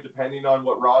 4 weight, depending on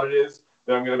what rod it is,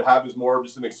 that I'm going to have is more of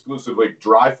just an exclusive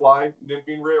dry fly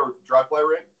nymphing rig or dry fly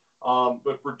rig.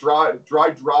 But for dry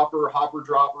dropper, hopper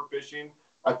dropper fishing,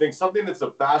 I think something that's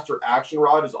a faster action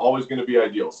rod is always going to be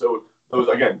ideal. So those,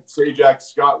 again, Sage X,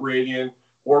 Scott Radian,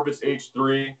 Orbis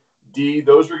H3D,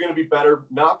 those are going to be better.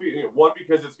 One,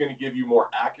 because it's going to give you more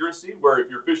accuracy, where if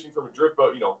you're fishing from a drift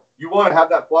boat, you want to have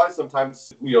that fly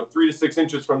sometimes, 3 to 6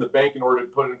 inches from the bank in order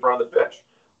to put it in front of the fish.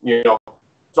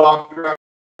 Softer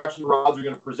action rods are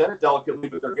going to present it delicately,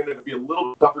 but they're going to be a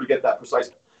little tougher to get that precise.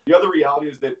 The other reality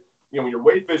is that, when you're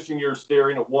wade fishing, you're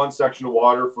staring at one section of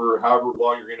water for however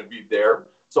long you're going to be there.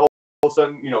 So all of a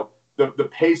sudden, the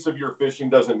pace of your fishing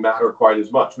doesn't matter quite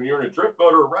as much. When you're in a drift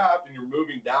boat or a raft and you're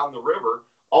moving down the river,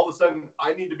 all of a sudden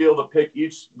I need to be able to pick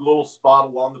each little spot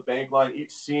along the bank line,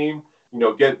 each seam,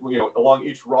 get along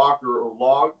each rock or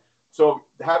log. So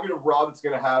having a rod that's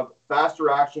going to have faster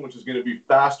action, which is going to be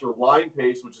faster line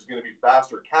pace, which is going to be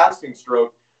faster casting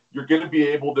stroke, you're going to be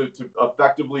able to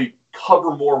effectively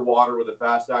cover more water with a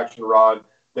fast action rod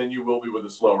than you will be with a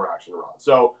slower action rod.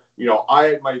 So,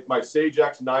 my Sage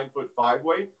X 9-foot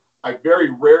 5-weight, I very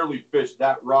rarely fish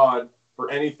that rod for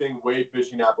anything wade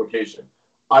fishing application.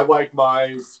 I like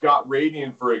my Scott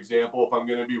Radian, for example, if I'm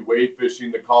going to be wade fishing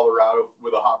the Colorado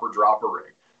with a hopper dropper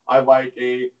rig. I like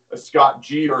a Scott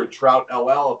G or a Trout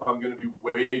LL if I'm going to be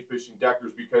wade fishing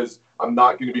deckers, because I'm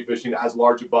not going to be fishing as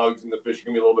large of bugs and the fish are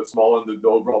going to be a little bit smaller and the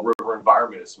overall river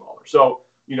environment is smaller. So,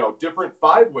 different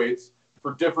 5 weights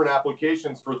for different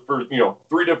applications for 3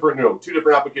 different, 2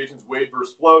 different applications, wade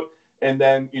versus float. And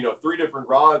then, 3 different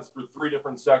rods for 3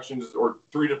 different sections or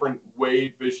 3 different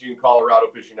wade fishing,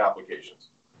 Colorado fishing applications.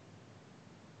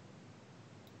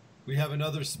 We have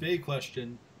another spay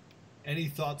question. Any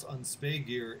thoughts on spay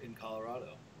gear in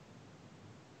Colorado?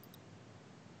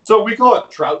 So we call it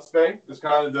trout spay. It's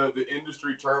kind of the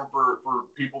industry term for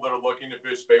people that are looking to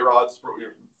fish spay rods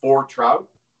for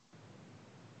trout.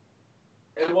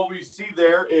 And what we see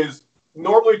there is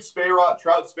normally trout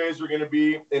spays are going to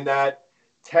be in that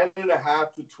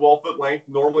 10.5 to 12 foot length.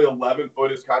 Normally 11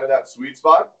 foot is kind of that sweet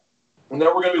spot. And then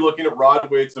we're going to be looking at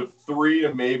rod weights of 3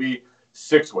 to maybe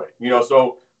 6 weight.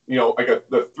 Like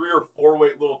the 3 or 4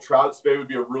 weight little trout spay would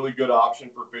be a really good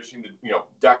option for fishing the,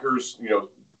 deckers,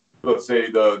 let's say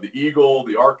the Eagle,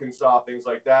 the Arkansas, things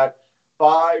like that.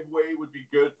 5 weight would be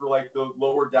good for like the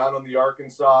lower down on the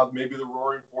Arkansas, maybe the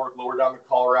Roaring Fork, lower down the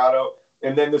Colorado.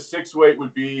 And then the 6 weight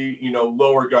would be,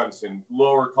 lower Gunnison,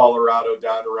 lower Colorado,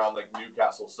 down around like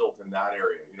Newcastle, Silton, that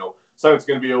area. So it's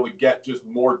going to be able to get just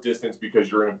more distance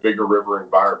because you're in a bigger river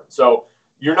environment. So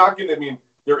you're not going to,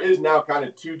 there is now kind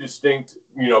of 2 distinct,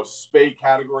 spay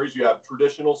categories. You have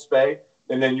traditional spay,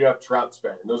 and then you have trout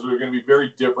spay. And those are going to be very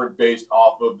different based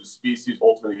off of the species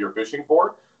ultimately you're fishing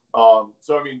for.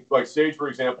 Like Sage, for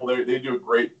example, they do a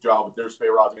great job with their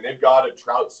spay rods. They've got a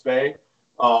trout spay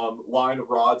line of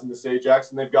rods in the Sage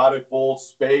X, and they've got a full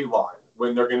spay line.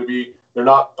 When they're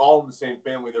not all in the same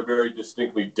family, they're very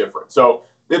distinctly different. So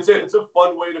it's a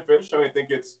fun way to fish. I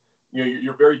think it's,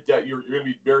 you're going to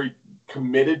be very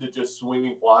committed to just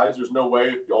swinging flies. There's no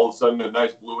way if all of a sudden a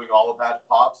nice blueing olive hatch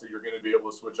pops that you're going to be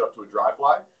able to switch up to a dry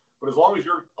fly. But as long as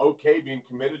you're okay being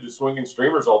committed to swinging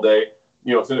streamers all day,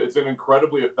 it's an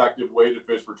incredibly effective way to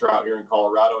fish for trout here in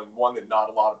Colorado, and one that not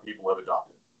a lot of people have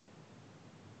adopted.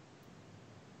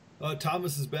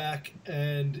 Thomas is back,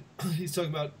 and he's talking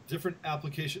about different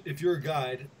application. If you're a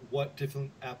guide, what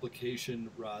different application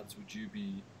rods would you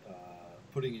be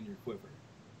putting in your quiver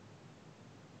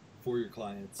for your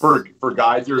clients? For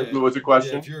guides, was the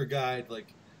question? Yeah, if you're a guide,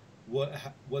 like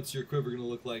what's your quiver going to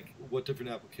look like? What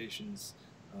different applications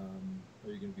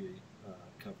are you going to be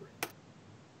covering?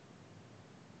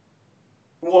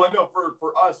 Well, I know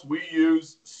for us, we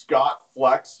use Scott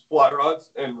Flex flat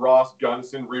rods and Ross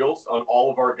Gunnison reels on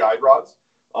all of our guide rods.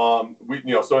 So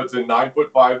it's a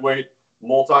 9-foot 5 weight,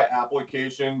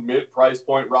 multi-application, mid-price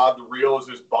point rod. The reel is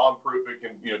just bomb-proof. It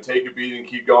can, take a beat and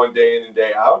keep going day in and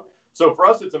day out. So for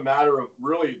us, it's a matter of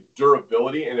really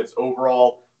durability and its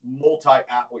overall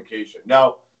multi-application.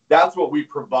 Now, that's what we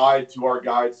provide to our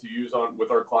guides to use with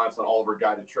our clients on all of our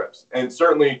guided trips. And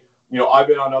certainly, I've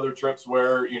been on other trips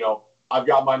where, I've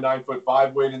got my 9-foot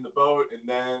 5 weight in the boat, and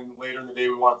then later in the day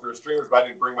we want to throw streamers, but I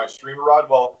didn't bring my streamer rod.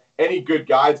 Well, any good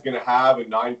guide's going to have a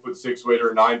 9-foot 6 weight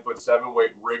or a 9-foot 7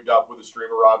 weight rigged up with a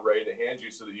streamer rod ready to hand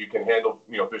you so that you can handle,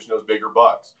 fishing those bigger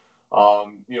bucks.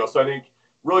 So I think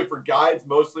really for guides,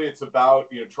 mostly it's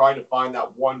about, trying to find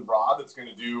that one rod that's going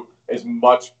to do as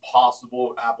much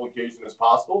possible application as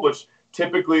possible, which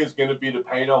typically is going to be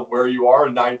depending on where you are,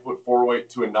 a 9-foot 4 weight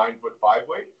to a 9-foot 5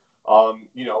 weight.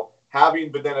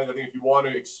 But then I think if you want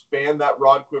to expand that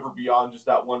rod quiver beyond just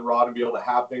that one rod and be able to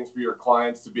have things for your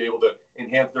clients to be able to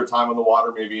enhance their time on the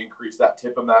water, maybe increase that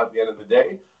tip amount at the end of the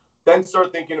day, then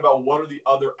start thinking about what are the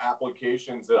other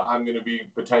applications that I'm going to be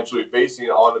potentially facing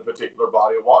on a particular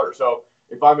body of water. So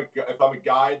if I'm a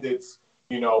guide that's,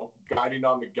 guiding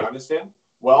on the Gunnison,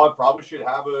 well, I probably should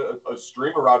have a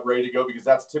streamer rod ready to go because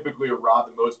that's typically a rod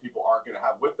that most people aren't going to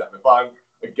have with them. If I'm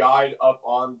a guide up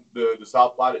on the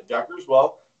South Platte at Deckers,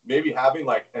 well, maybe having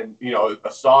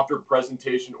a softer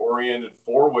presentation oriented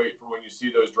 4 weight for when you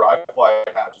see those dry fly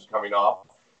hatches coming off.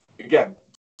 Again,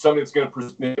 something that's going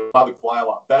to allow the fly a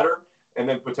lot better and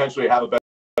then potentially have a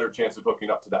better chance of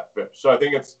hooking up to that fish. So I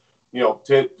think it's,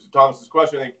 to Thomas's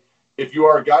question, I think if you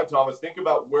are a guide, Thomas, think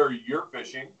about where you're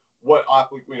fishing, what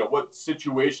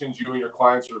situations you and your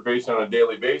clients are facing on a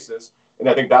daily basis. And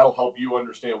I think that'll help you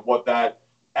understand what that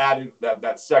added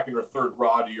that second or third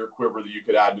rod to your quiver that you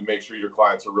could add to make sure your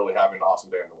clients are really having an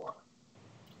awesome day in the water.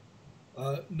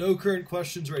 No current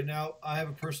questions right now. I have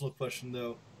a personal question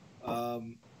though.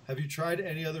 Have you tried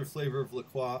any other flavor of La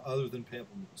Croix other than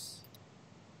pamplemousse?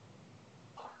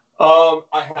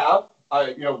 I have.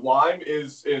 Lime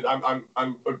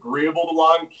I'm agreeable to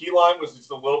lime. Key lime was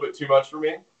just a little bit too much for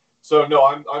me. So no,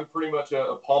 I'm pretty much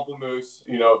a pamplemousse,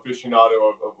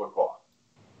 aficionado of La Croix.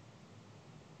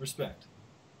 Respect.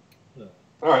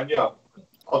 All right, yeah.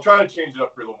 I'll try to change it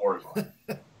up for a little more.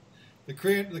 The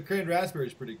cran raspberry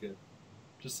is pretty good.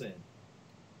 Just saying.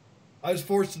 I was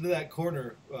forced into that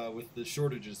corner with the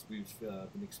shortages we've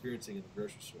been experiencing in the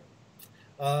grocery store.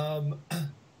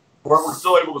 We're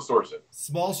still able to source it.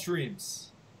 Small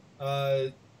streams.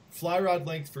 Fly rod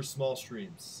length for small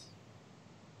streams.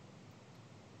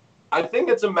 I think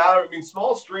it's a matter.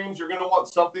 Small streams, you're going to want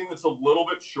something that's a little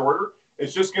bit shorter.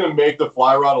 It's just going to make the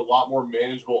fly rod a lot more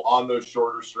manageable on those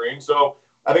shorter streams. So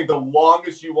I think the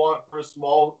longest you want for a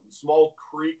small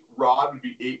creek rod would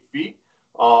be 8 feet.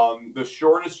 The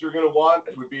shortest you're going to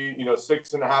want would be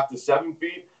 6.5 to 7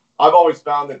 feet. I've always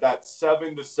found that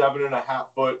 7 to 7.5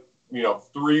 foot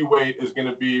 3 weight is going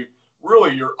to be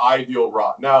really your ideal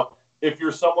rod. Now, if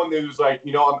you're someone who's like,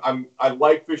 I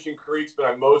like fishing creeks, but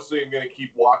I mostly am going to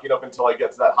keep walking up until I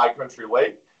get to that high country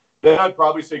lake, then I'd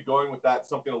probably say going with that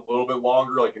something a little bit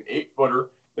longer, like an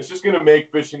 8-footer. It's just going to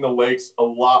make fishing the lakes a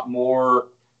lot more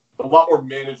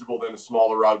manageable than a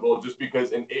smaller rod will, just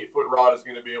because an 8-foot rod is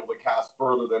going to be able to cast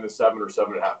further than a 7 or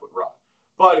 7.5 foot rod.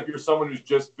 But if you're someone who's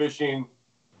just fishing,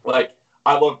 if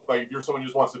you're someone who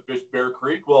just wants to fish Bear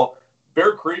Creek, well,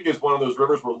 Bear Creek is one of those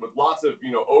rivers with lots of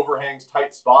overhangs,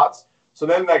 tight spots. So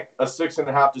then a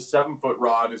 6.5 to 7 foot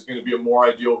rod is going to be a more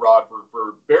ideal rod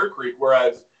for Bear Creek.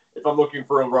 Whereas if I'm looking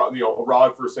for a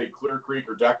rod for say Clear Creek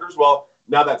or Deckers, well,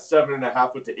 now that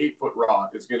 7.5 foot to 8 foot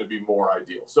rod is going to be more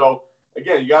ideal. So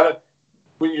again, you got to,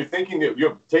 when you're thinking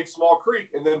that take Small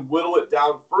Creek and then whittle it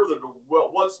down further to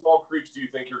what small creeks do you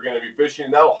think you're going to be fishing?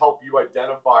 And that'll help you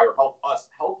identify, or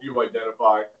help you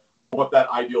identify what that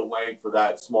ideal length for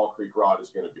that small creek rod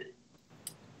is going to be.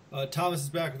 Thomas is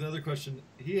back with another question.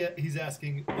 He's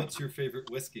asking, what's your favorite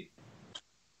whiskey?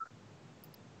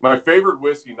 My favorite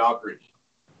whiskey, Knob Creek.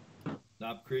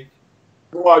 Knob Creek?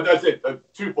 Well, that's it.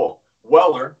 Twofold.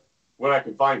 Weller, when I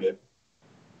can find it,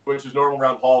 which is normal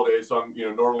around holidays. So I'm,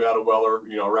 normally out of Weller,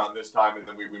 around this time, and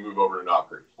then we move over to Knob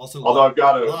Creek. Also, although I've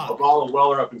got a bottle of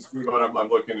Weller up in Steamboat, I'm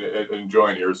looking at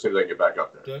enjoying here as soon as I get back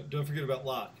up there. Don't forget about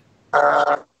Locke.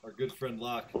 Our good friend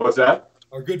Locke. What's that?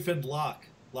 Our good friend Locke.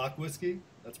 Locke whiskey.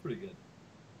 That's pretty good.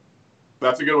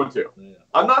 That's a good one too. Yeah.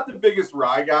 I'm not the biggest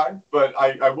rye guy, but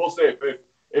I will say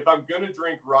if I'm gonna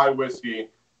drink rye whiskey,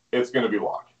 it's gonna be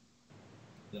Locke.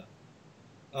 Yeah.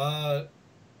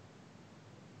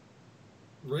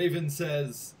 Raven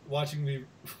says, watching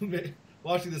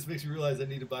this makes me realize I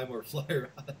need to buy more fly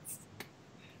rods.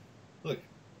 Look,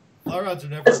 fly rods are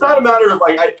never. It's not a matter of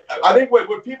I think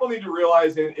what people need to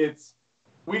realize, and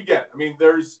we get.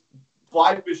 There's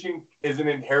fly fishing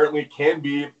can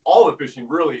be all the fishing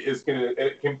really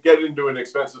it can get into an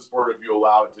expensive sport if you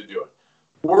allow it to do it.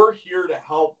 We're here to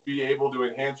help be able to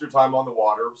enhance your time on the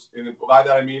waters, and by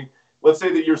that I mean, let's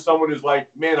say that you're someone who's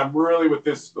like, man, I'm really with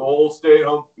this whole stay at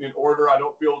home in order. I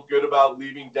don't feel good about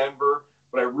leaving Denver,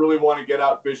 but I really want to get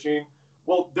out fishing.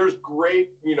 Well, there's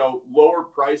great, lower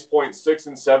price point 6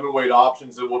 and 7 weight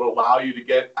options that will allow you to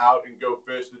get out and go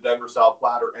fish the Denver South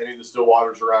Platte or any of the still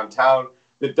waters around town.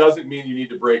 That doesn't mean you need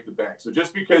to break the bank. So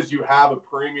just because you have a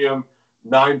premium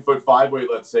 9-foot 5 weight,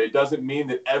 let's say, doesn't mean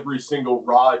that every single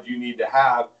rod you need to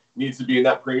have needs to be in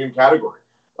that premium category.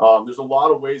 There's a lot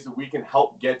of ways that we can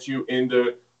help get you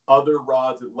into other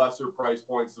rods at lesser price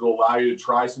points that will allow you to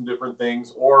try some different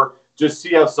things, or just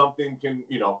see how something can,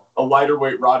 a lighter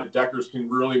weight rod at Deckers can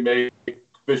really make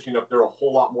fishing up there a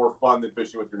whole lot more fun than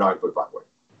fishing with your 9-foot 5 weight.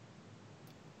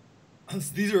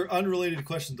 These are unrelated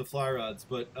questions to fly rods,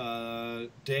 but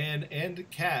Dan and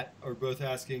Kat are both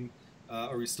asking,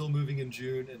 are we still moving in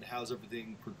June, and how's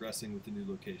everything progressing with the new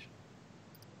location?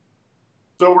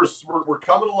 So we're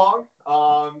coming along.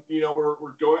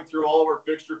 We're going through all of our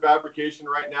fixture fabrication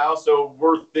right now. So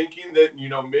we're thinking that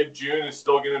mid-June is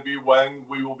still going to be when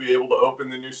we will be able to open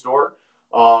the new store.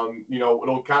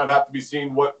 It'll kind of have to be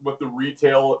seen what the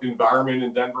retail environment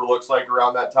in Denver looks like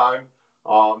around that time.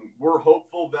 We're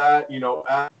hopeful that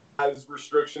as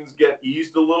restrictions get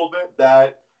eased a little bit,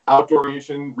 that outdoor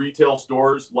retail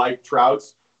stores like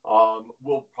Trouts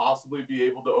we'll possibly be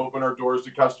able to open our doors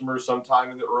to customers sometime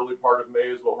in the early part of May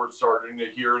is what we're starting to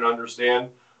hear and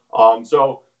understand.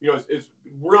 It's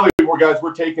really,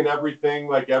 we're taking everything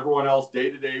like everyone else day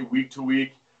to day, week to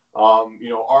week.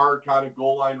 Our kind of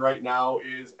goal line right now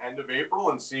is end of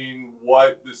April and seeing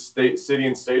what the city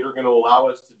and state are going to allow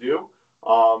us to do.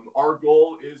 Our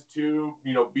goal is to,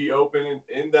 be open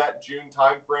in that June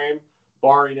timeframe,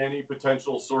 barring any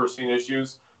potential sourcing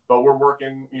issues. But we're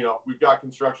working, we've got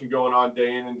construction going on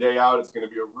day in and day out. It's going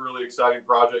to be a really exciting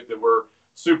project that we're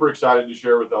super excited to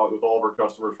share with all of our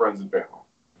customers, friends, and family.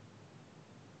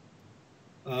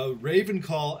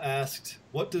 Ravencall asked,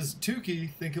 what does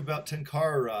Tukey think about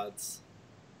Tenkara rods?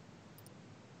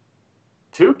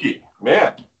 Tukey,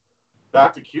 man,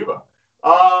 back to Cuba.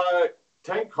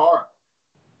 Tenkara.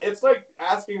 It's like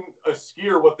asking a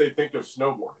skier what they think of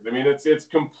snowboarding. I mean, it's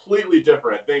completely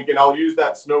different, I think. And I'll use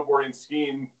that snowboarding,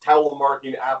 skiing,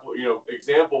 telemarking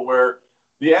example where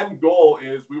the end goal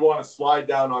is we want to slide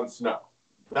down on snow.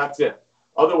 That's it.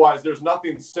 Otherwise, there's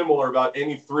nothing similar about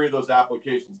any three of those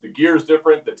applications. The gear is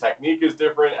different. The technique is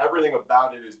different. Everything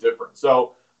about it is different.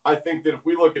 So I think that if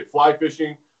we look at fly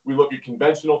fishing, we look at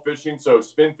conventional fishing, so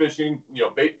spin fishing,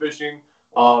 bait fishing,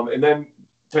 and then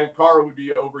Tenkara would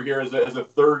be over here as a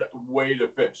third way to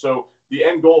fish. So the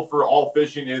end goal for all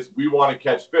fishing is we want to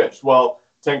catch fish. Well,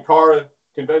 Tenkara,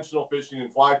 conventional fishing,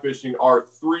 and fly fishing are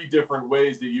three different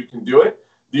ways that you can do it.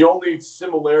 The only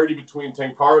similarity between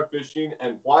Tenkara fishing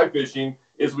and fly fishing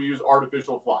is we use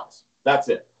artificial flies. That's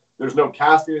it. There's no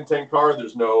casting in Tenkara.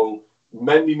 There's no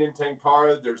mending in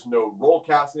Tenkara. There's no roll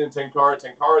casting in Tenkara.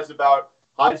 Tenkara is about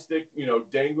high stick,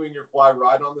 dangling your fly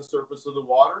right on the surface of the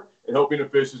water and hoping a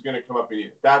fish is going to come up and eat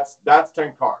it. That's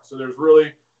Tenkara. So there's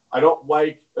really, I don't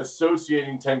like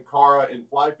associating Tenkara and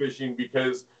fly fishing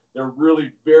because they're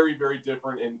really very, very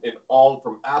different in all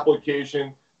from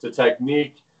application to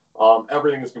technique.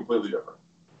 Everything is completely different.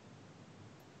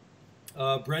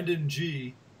 Brendan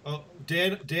G. Oh,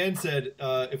 Dan said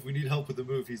if we need help with the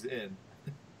move, he's in.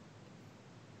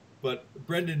 But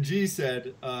Brendan G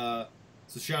said,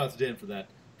 so shout out to Dan for that.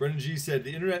 Brendan G said,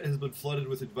 the internet has been flooded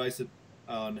with advice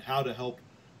on how to help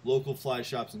local fly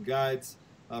shops and guides.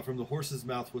 From the horse's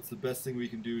mouth, what's the best thing we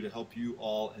can do to help you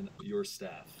all and your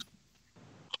staff?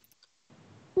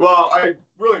 Well, I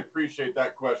really appreciate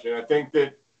that question. I think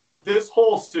that this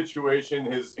whole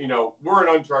situation is, we're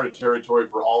in uncharted territory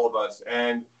for all of us.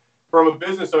 And from a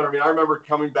business owner, I remember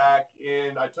coming back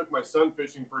and I took my son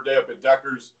fishing for a day up at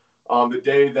Decker's the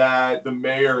day that the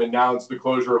mayor announced the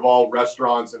closure of all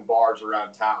restaurants and bars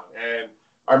around town. And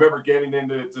I remember getting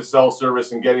into cell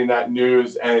service and getting that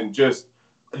news and just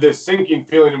this sinking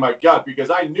feeling in my gut because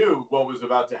I knew what was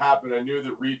about to happen. I knew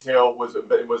that retail was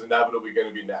inevitably going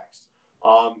to be next.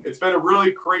 It's been a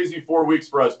really crazy 4 weeks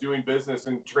for us doing business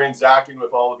and transacting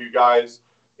with all of you guys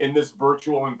in this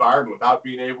virtual environment without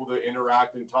being able to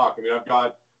interact and talk. I've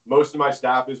got most of my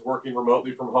staff is working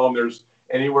remotely from home. There's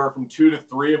anywhere from 2 to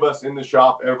 3 of us in the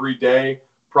shop every day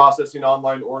processing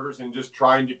online orders and just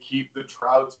trying to keep the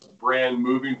Trouts brand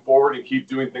moving forward and keep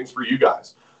doing things for you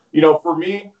guys. For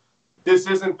me, this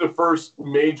isn't the first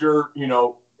major,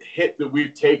 hit that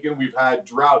we've taken. We've had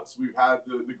droughts. We've had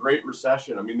the Great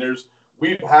Recession.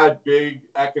 We've had big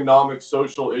economic,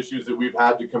 social issues that we've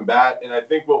had to combat. And I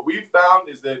think what we've found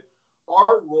is that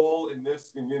our role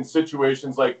in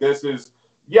situations like this is,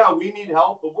 yeah, we need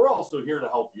help, but we're also here to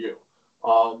help you.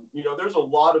 There's a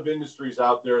lot of industries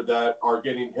out there that are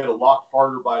getting hit a lot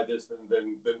harder by this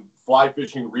than fly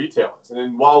fishing retailers. And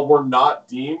then while we're not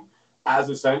deemed as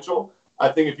essential, I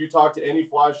think if you talk to any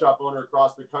fly shop owner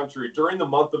across the country during the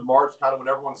month of March, kind of when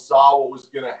everyone saw what was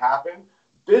going to happen,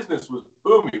 business was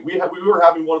booming. We were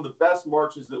having one of the best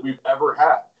Marches that we've ever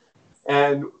had.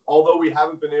 And although we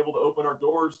haven't been able to open our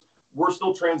doors, we're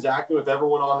still transacting with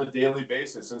everyone on a daily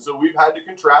basis. And so we've had to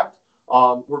contract.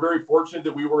 We're very fortunate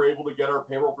that we were able to get our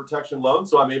payroll protection loan.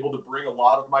 So I'm able to bring a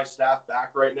lot of my staff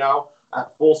back right now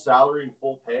at full salary and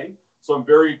full pay. So I'm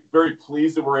very, very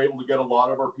pleased that we're able to get a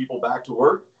lot of our people back to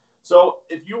work. So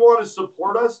if you want to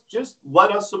support us, just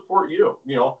let us support you.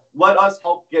 Let us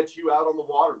help get you out on the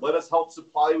water. Let us help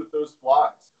supply you with those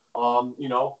flies.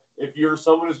 If you're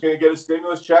someone who's going to get a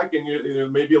stimulus check and you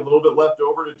maybe a little bit left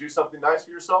over to do something nice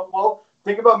for yourself, well,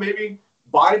 think about maybe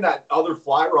buying that other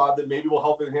fly rod that maybe will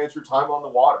help enhance your time on the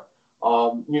water.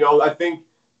 I think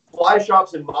fly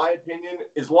shops, in my opinion,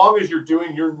 as long as you're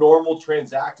doing your normal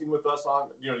transacting with us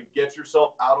on, to get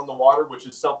yourself out on the water, which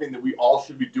is something that we all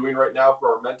should be doing right now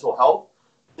for our mental health,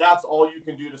 that's all you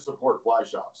can do to support fly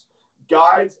shops.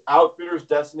 Guides, outfitters,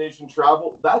 destination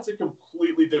travel, that's a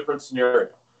completely different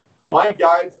scenario. My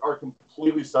guides are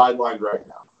completely sidelined right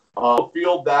now. I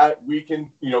feel that we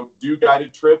can, do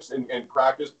guided trips and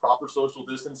practice proper social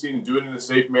distancing and do it in a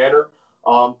safe manner.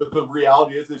 But the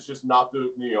reality is it's just not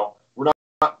we're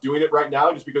not doing it right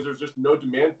now just because there's just no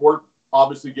demand for it,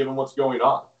 obviously, given what's going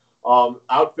on.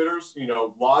 Outfitters,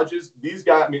 lodges, these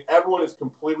guys, everyone is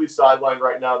completely sidelined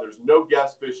right now. There's no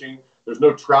guest fishing. There's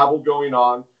no travel going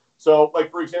on. So, like,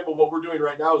 for example, what we're doing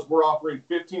right now is we're offering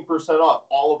 15% off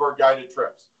all of our guided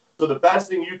trips. So the best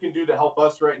thing you can do to help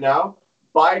us right now,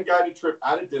 buy a guided trip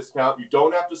at a discount. You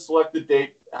don't have to select the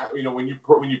date. When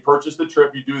you purchase the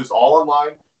trip, you do this all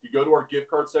online. You go to our gift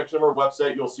card section of our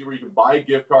website. You'll see where you can buy a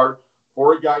gift card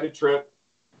for a guided trip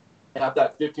at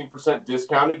that 15%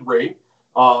 discounted rate.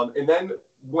 And then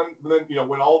when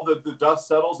all the dust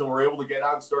settles and we're able to get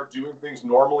out and start doing things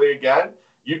normally again,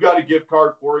 you've got a gift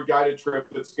card for a guided trip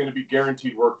that's going to be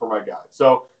guaranteed work for my guides.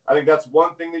 So I think that's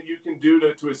one thing that you can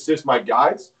do to assist my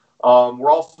guides.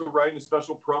 We're also running a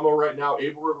special promo right now.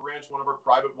 Able River Ranch, one of our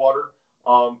private water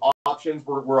options,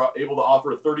 we're able to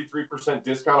offer a 33%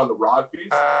 discount on the rod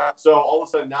fees. So all of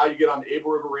a sudden now you get on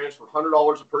Able River Ranch for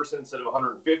 $100 a person instead of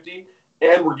 $150,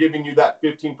 and we're giving you that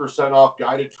 15% off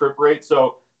guided trip rate.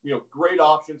 So great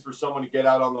options for someone to get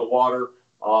out on the water,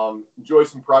 enjoy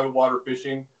some private water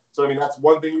fishing. So, I mean, that's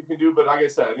one thing you can do. But like I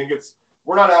said, I think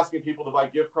we're not asking people to buy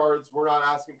gift cards. We're not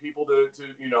asking people to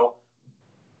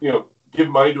give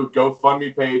money to a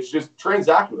GoFundMe page. Just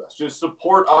transact with us. Just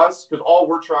support us, because all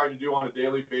we're trying to do on a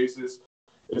daily basis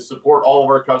is support all of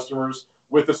our customers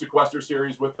with the Sequester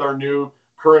series, with our new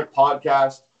current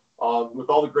podcast, with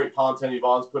all the great content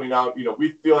Yvonne's putting out.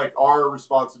 We feel like our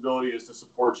responsibility is to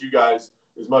support you guys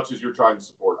as much as you're trying to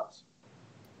support us.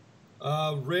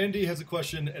 Randy has a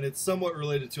question, and it's somewhat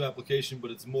related to application, but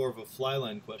it's more of a fly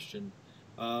line question.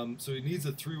 So he needs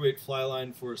a 3-weight fly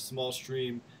line for a small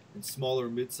stream and smaller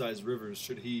mid-sized rivers.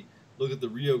 Should he look at the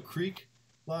Rio Creek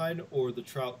line or the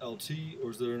Trout LT,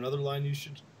 or is there another line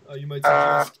you might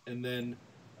suggest? And then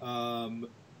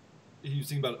he was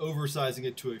thinking about oversizing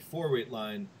it to a 4-weight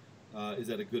line. Is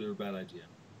that a good or bad idea?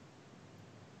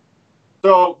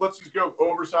 So let's just go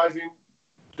oversizing.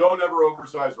 Don't ever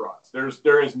oversize rods.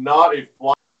 There is not a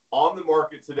fly on the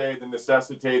market today that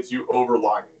necessitates you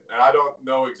overlining it. And I don't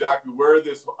know exactly where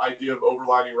this idea of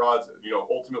overlining rods,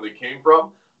 ultimately came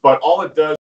from, but all it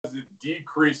does is it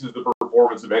decreases the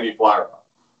performance of any fly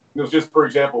rod. Just for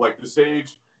example, like the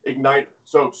Sage Igniter.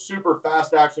 So super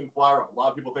fast action fly rod. A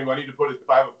lot of people think, if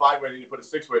I have a 5-weight, I need to put a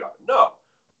 6-weight on it. No.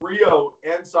 Rio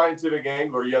and Scientific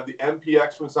Angler, you have the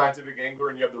MPX from Scientific Angler,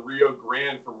 and you have the Rio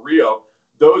Grand from Rio.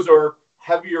 Those are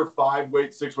heavier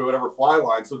 5-weight, 6-weight, whatever fly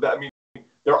line. So that means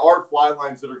there are fly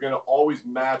lines that are going to always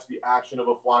match the action of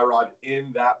a fly rod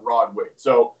in that rod weight.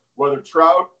 So whether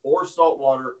trout or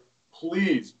saltwater,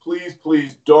 please, please,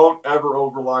 please don't ever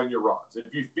overline your rods.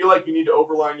 If you feel like you need to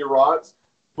overline your rods,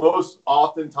 most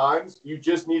oftentimes you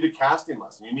just need a casting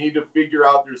lesson. You need to figure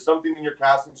out there's something in your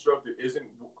casting stroke that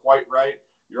isn't quite right.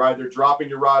 You're either dropping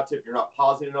your rod tip, you're not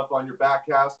pausing enough on your back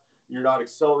cast, you're not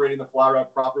accelerating the fly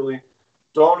rod properly.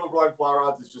 Don't overline fly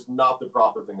rods. It's just not the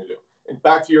proper thing to do. And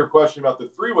back to your question about the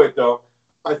 3-weight, though,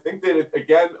 I think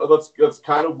that, let's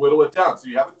kind of whittle it down. So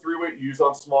you have a 3-weight used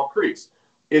on small creeks.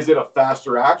 Is it a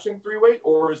faster action 3-weight,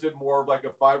 or is it more of like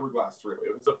a fiberglass 3-weight?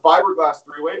 If it's a fiberglass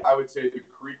 3-weight, I would say the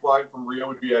creek line from Rio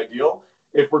would be ideal.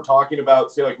 If we're talking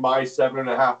about, say, like my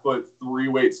 7.5-foot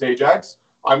 3-weight Sage X,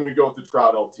 I'm going to go with the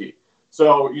Trout LT.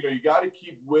 So, you got to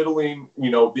keep whittling,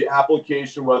 the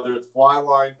application, whether it's fly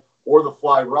line or the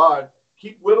fly rod.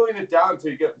 Keep whittling it down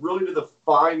until you get really to the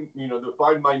fine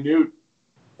minute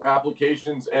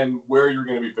applications and where you're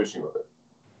going to be fishing with it.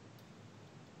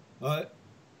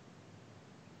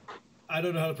 I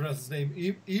don't know how to pronounce his name.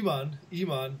 Iman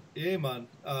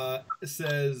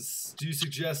says, do you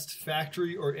suggest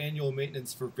factory or annual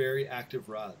maintenance for very active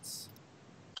rods?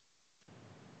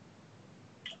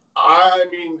 I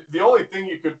mean, the only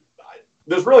thing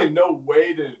there's really no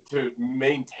way to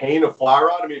maintain a fly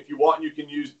rod. I mean, if you want, you can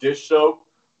use dish soap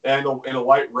and a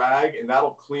light rag, and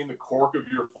that'll clean the cork of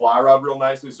your fly rod real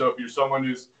nicely. So if you're someone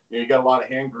who's, you got a lot of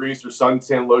hand grease or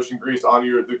suntan lotion grease on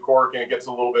the cork and it gets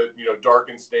a little bit, dark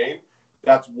and stained,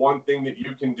 that's one thing that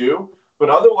you can do. But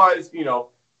otherwise,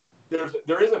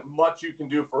 there isn't much you can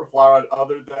do for a fly rod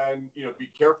other than, be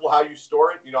careful how you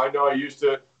store it. I know I used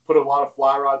to put a lot of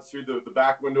fly rods through the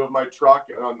back window of my truck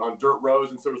on dirt roads,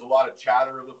 and so there was a lot of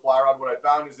chatter of the fly rod. What I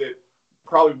found is that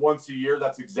probably once a year,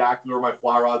 that's exactly where my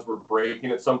fly rods were breaking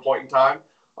at some point in time.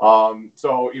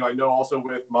 So, I know also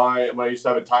with when I used to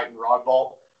have a Titan rod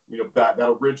vault, that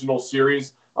original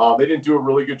series, they didn't do a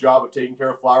really good job of taking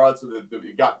care of fly rods, so that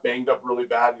it got banged up really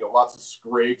bad. Lots of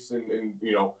scrapes and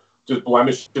just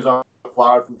blemishes on the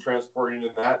fly rod from transporting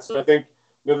and that. So I think,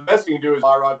 the best thing you can do is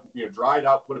fly rod, dry it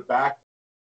out, put it back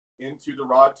into the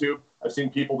rod tube. I've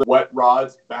seen people that wet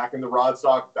rods back in the rod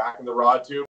sock, back in the rod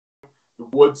tube. The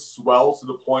wood swells to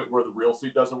the point where the reel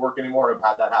seat doesn't work anymore. I've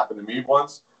had that happen to me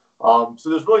once. So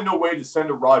there's really no way to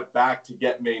send a rod back to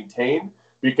get maintained,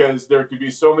 because there could be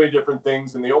so many different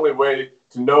things. And the only way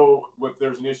to know if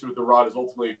there's an issue with the rod is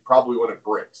ultimately probably when it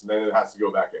breaks, and then it has to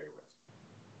go back anyways.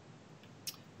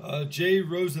 Jay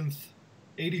Rosenth,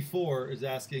 84, is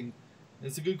asking,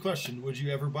 it's a good question, would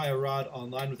you ever buy a rod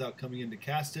online without coming in to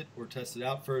cast it or test it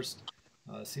out first?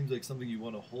 Seems like something you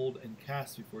want to hold and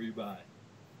cast before you buy.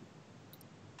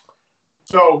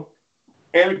 So,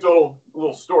 anecdotal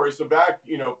little story. So back,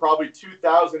 probably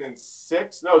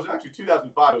 2006. No, it was actually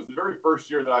 2005. It was the very first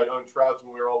year that I owned Trouts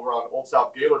when we were over on Old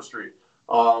South Gaylord Street.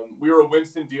 We were a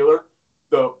Winston dealer.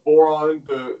 The Boron,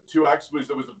 the 2X was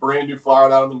a brand new fly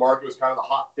rod out on the market. It was kind of the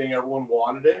hot thing. Everyone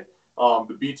wanted it.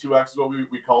 The B2X is what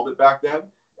we called it back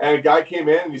then. And a guy came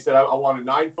in and he said, I want a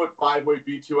 9-foot 5-weight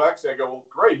B2X. And I go, well,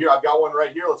 great. Here, I've got one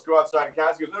right here. Let's go outside and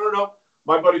cast. He goes, no.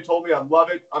 My buddy told me I love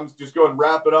it. I'm just going to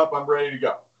wrap it up. I'm ready to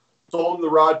go. Sold him the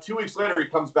rod. 2 weeks later, he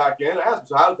comes back in. I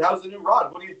asked him, so how's the new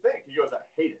rod? What do you think? He goes, I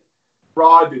hate it.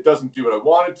 Rod, it doesn't do what I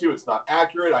wanted to. It's not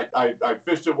accurate. I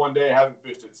fished it one day. I haven't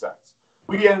fished it since.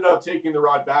 We ended up taking the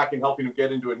rod back and helping him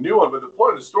get into a new one. But the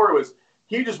point of the story was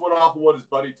he just went off of what his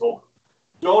buddy told him.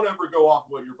 Don't ever go off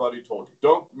what your buddy told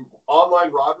you.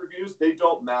 Online rod reviews, they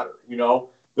don't matter.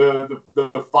 The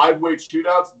 5-weight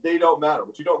shootouts, they don't matter.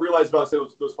 What you don't realize about, say,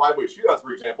 those 5-weight shootouts,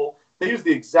 for example, they use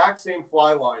the exact same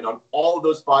fly line on all of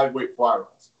those 5-weight fly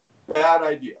rods. Bad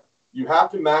idea. You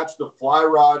have to match the fly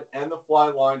rod and the fly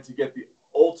line to get the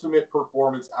ultimate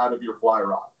performance out of your fly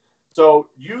rod.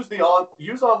 So use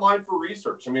online for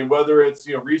research. I mean, whether it's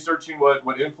researching what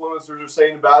influencers are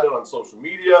saying about it on social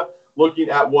media, looking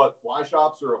at what fly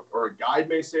shops or a guide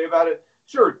may say about it.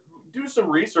 Sure, do some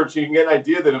research. You can get an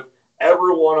idea that if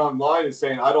everyone online is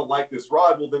saying, I don't like this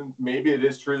rod, well, then maybe it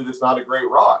is true that it's not a great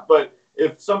rod. But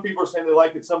if some people are saying they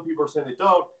like it, some people are saying they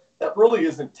don't, that really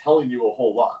isn't telling you a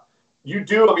whole lot.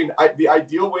 The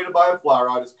ideal way to buy a fly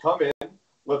rod is come in,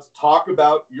 let's talk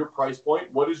about your price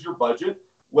point. What is your budget?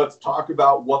 Let's talk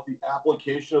about what the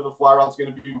application of the fly rod is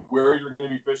going to be, where you're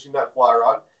going to be fishing that fly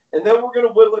rod. And then we're going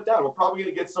to whittle it down. We're probably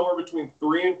going to get somewhere between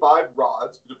 3 and 5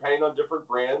 rods, depending on different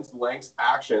brands, lengths,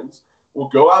 actions. We'll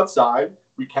go outside,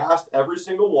 we cast every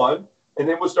single one, and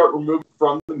then we'll start removing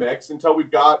from the mix until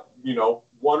we've got,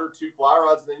 1 or 2 fly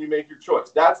rods, and then you make your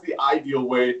choice. That's the ideal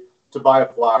way to buy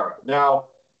a fly rod. Now,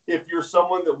 if you're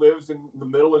someone that lives in the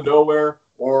middle of nowhere,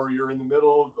 or you're in the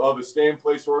middle of a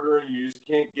stay-in-place order and you just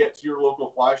can't get to your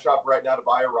local fly shop right now to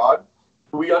buy a rod,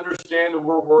 we understand and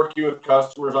we're working with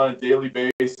customers on a daily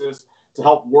basis to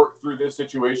help work through this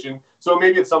situation. So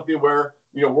maybe it's something where,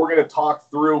 we're going to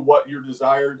talk through what your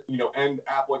desired, end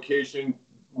application,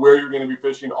 where you're going to be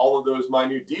fishing, all of those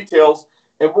minute details.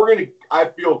 And I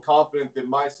feel confident that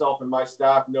myself and my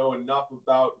staff know enough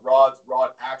about rods,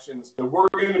 rod actions, that we're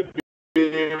going to be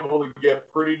able to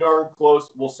get pretty darn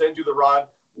close. We'll send you the rod,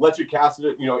 let you cast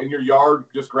it, in your yard,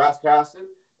 just grass cast it.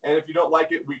 And if you don't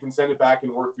like it, we can send it back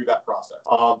and work through that process.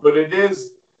 But it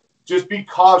is, just be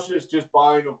cautious just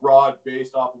buying a rod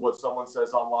based off of what someone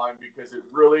says online, because it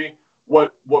really,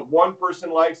 what one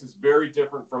person likes is very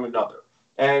different from another.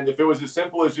 And if it was as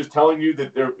simple as just telling you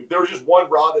that if there was just one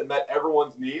rod that met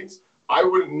everyone's needs, I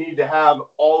wouldn't need to have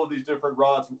all of these different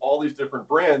rods from all these different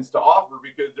brands to offer,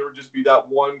 because there would just be that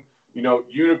one,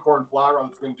 unicorn fly rod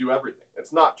that's going to do everything.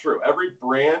 It's not true. Every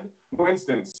brand,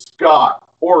 Winston, Scott,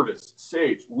 Orvis,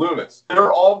 Sage, Loomis,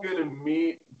 they're all going to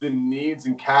meet the needs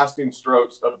and casting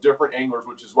strokes of different anglers,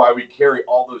 which is why we carry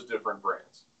all those different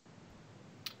brands.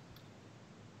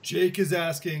 Jake is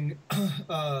asking,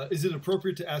 is it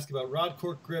appropriate to ask about rod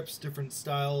cork grips, different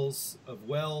styles of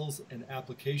wells, and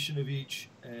application of each?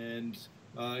 And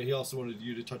he also wanted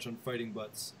you to touch on fighting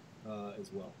butts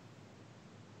as well.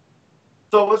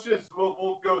 So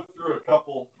we'll go through a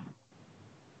couple.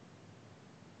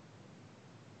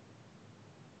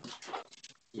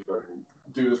 See if I can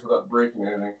do this without breaking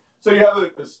anything. So you have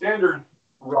a standard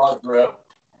rod grip.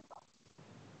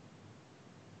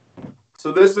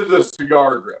 So this is a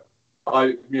cigar grip,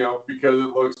 because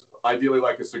it looks ideally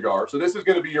like a cigar. So this is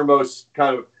going to be your most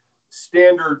kind of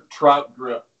standard trout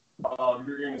grip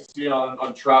you're going to see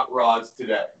on trout rods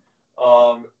today.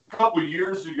 A couple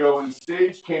years ago, when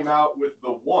Sage came out with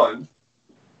the 1,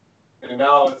 and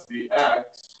now it's the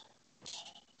X.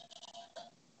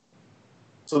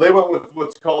 So they went with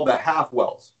what's called the half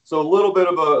wells. So a little bit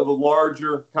of a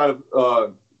larger kind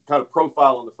of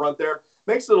profile on the front there.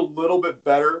 Makes it a little bit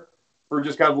better for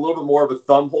just kind of a little bit more of a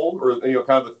thumb hold, or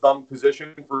kind of a thumb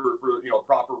position for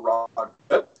proper rod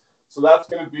grip. So that's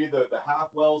going to be the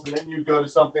half wells, and then you go to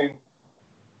something.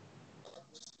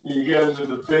 You get into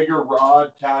the bigger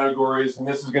rod categories, and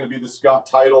this is going to be the Scott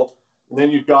Title, and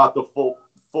then you've got the full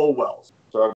wells.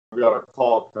 So I've got a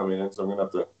call coming in, so I'm going to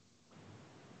have to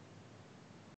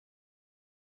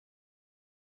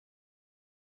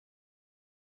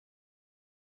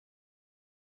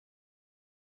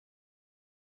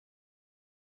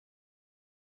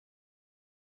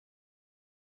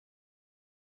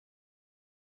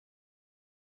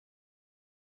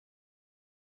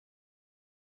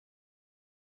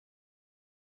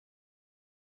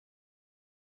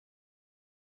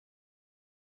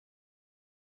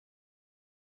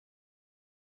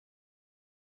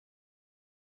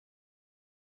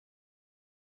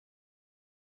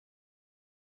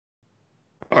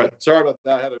right. Sorry about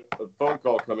that. I had a phone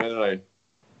call come in and I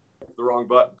hit the wrong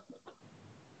button.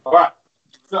 All right.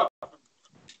 So,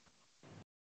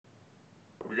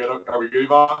 are we good,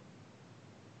 Yvonne?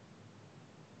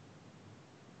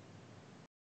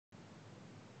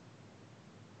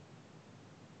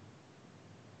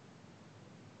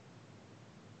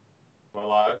 Am I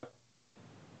live?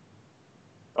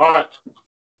 All right.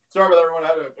 Sorry about that, everyone. I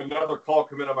had another call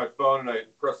come in on my phone and I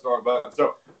pressed the wrong button.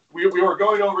 So we were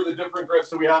going over the different grips.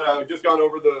 So we had just gone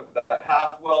over the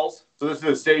half wells. So this is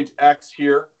a Sage X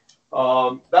here.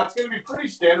 That's going to be pretty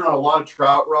standard on a lot of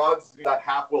trout rods. That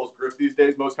half wells grip these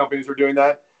days. Most companies are doing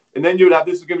that. And then you would have,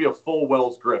 this is going to be a full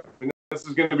wells grip. And this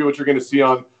is going to be what you're going to see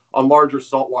on larger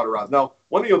saltwater rods. Now,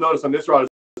 one thing you'll notice on this rod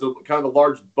is kind of a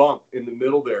large bump in the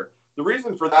middle there. The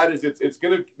reason for that is it's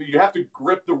going to, you have to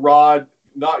grip the rod.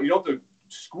 You don't have to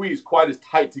squeeze quite as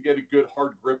tight to get a good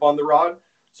hard grip on the rod.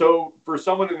 So for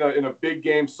someone in a big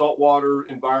game saltwater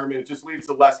environment, it just leads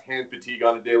to less hand fatigue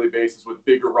on a daily basis with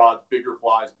bigger rods, bigger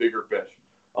flies, bigger fish.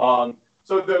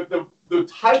 So the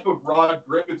type of rod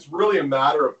grip, it's really a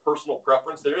matter of personal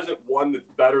preference. There isn't one that's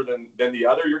better than the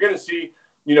other. You're going to see,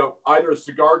 either a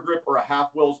cigar grip or a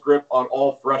half wells grip on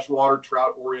all freshwater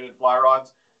trout oriented fly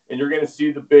rods. And you're going to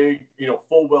see the big,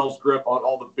 full wells grip on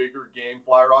all the bigger game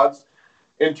fly rods.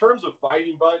 In terms of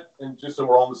fighting butt, and just so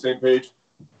we're all on the same page,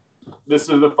 this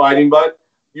is the fighting butt.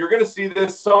 You're going to see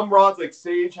this. Some rods, like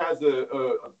Sage, has a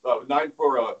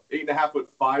 8.5 foot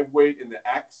 5 weight in the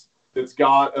X that's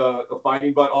got a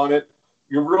fighting butt on it.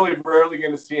 You're really rarely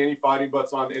going to see any fighting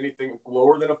butts on anything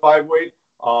lower than a 5 weight.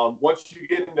 Once you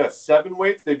get into 7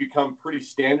 weights, they become pretty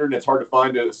standard, and it's hard to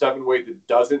find a 7 weight that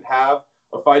doesn't have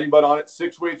a fighting butt on it.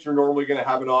 6 weights, you're normally going to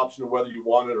have an option of whether you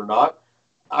want it or not.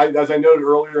 As I noted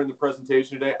earlier in the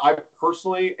presentation today, I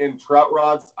personally, in trout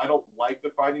rods, I don't like the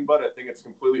fighting butt. I think it's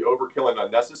completely overkill and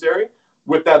unnecessary.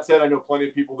 With that said, I know plenty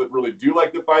of people that really do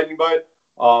like the fighting butt.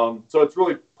 So it's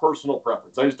really personal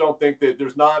preference. I just don't think that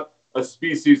there's not a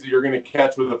species that you're going to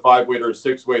catch with a 5 weight or a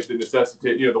 6 weight that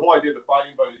necessitate, the whole idea of the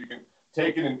fighting butt is you can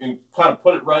take it and kind of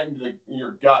put it right into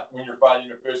your gut when you're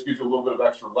fighting a fish, gives you a little bit of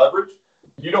extra leverage.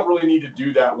 You don't really need to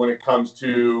do that when it comes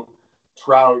to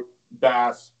trout,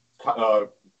 bass,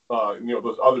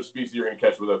 those other species you're going to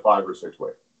catch with a 5 or 6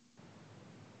 weight.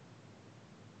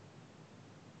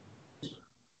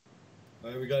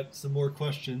 All right, we got some more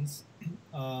questions.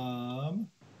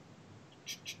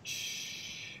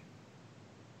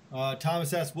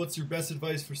 Thomas asked, what's your best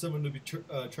advice for someone to be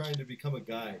trying to become a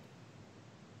guide?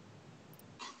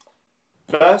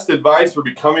 Best advice for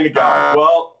becoming a guide?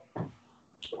 Well,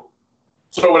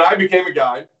 so when I became a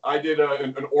guide, I did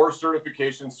an oar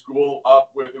certification school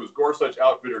it was Gorsuch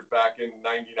Outfitters back in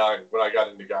 '99 when I got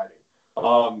into guiding.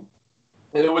 And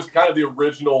it was kind of the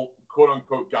original quote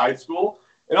unquote guide school.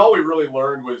 And all we really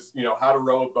learned was, how to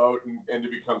row a boat and to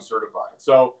become certified.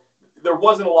 So there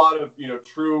wasn't a lot of,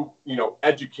 true,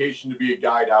 education to be a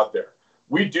guide out there.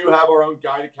 We do have our own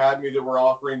guide academy that we're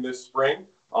offering this spring.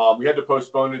 We had to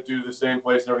postpone it due to the same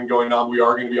place and everything going on. We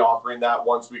are going to be offering that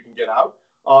once we can get out.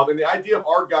 And the idea of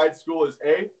our guide school is,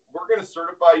 we're going to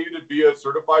certify you to be a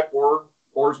certified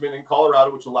oarsman in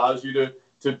Colorado, which allows you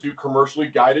to do commercially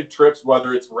guided trips,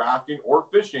 whether it's rafting or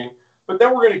fishing. But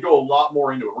then we're going to go a lot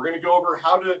more into it. We're going to go over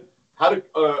how to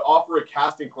offer a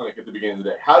casting clinic at the beginning of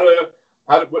the day, how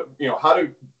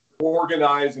to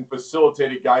organize and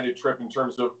facilitate a guided trip in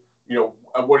terms of,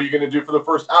 what are you going to do for the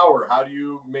first hour? How do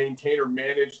you maintain or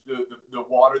manage the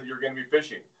water that you're going to be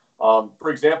fishing? For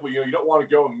example, you don't want to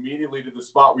go immediately to the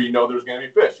spot where there's going to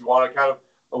be fish. You want to kind of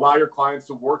allow your clients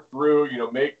to work through,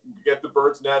 get the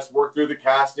bird's nest, work through the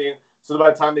casting, so that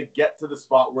by the time they get to the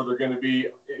spot where they're going to be,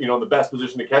 in the best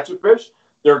position to catch a fish,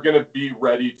 they're going to be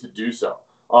ready to do so.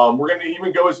 We're going to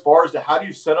even go as far as to how do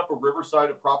you set up a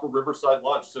proper riverside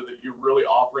lunch so that you're really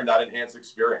offering that enhanced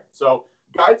experience. So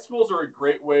guide schools are a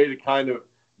great way to kind of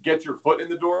get your foot in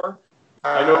the door.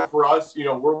 I know for us,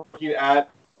 we're looking at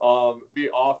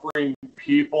be offering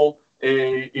people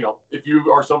if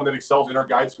you are someone that excels in our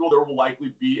guide school, there will likely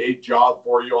be a job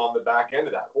for you on the back end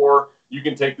of that. Or you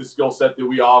can take the skill set that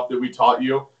we taught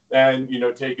you and,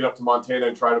 take it up to Montana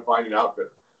and try to find an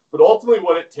outfitter. But ultimately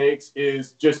what it takes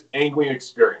is just angling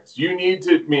experience. You need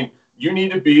to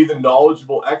be the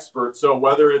knowledgeable expert. So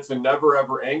whether it's a never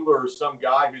ever angler or some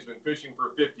guy who's been fishing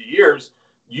for 50 years,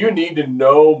 you need to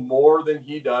know more than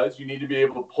he does. You need to be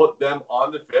able to put them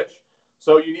on the fish.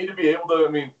 So you need to be able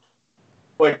to,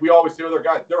 like we always say with our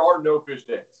guys, there are no fish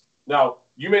days. Now,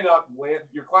 your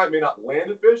client may not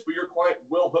land a fish, but your client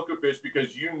will hook a fish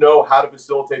because you know how to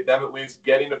facilitate them at least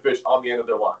getting a fish on the end of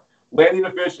their line. Landing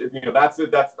a fish, that's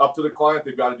it. That's up to the client.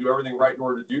 They've got to do everything right in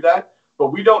order to do that.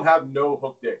 but we don't have no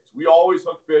hook days. We always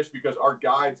hook fish because our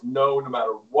guides know, no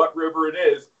matter what river it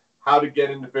is, how to get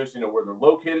into fish. They know where they're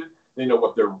located. They know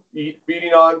what they're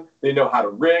feeding on. They know how to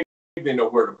rig. They know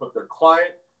where to put their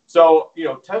client. So,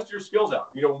 test your skills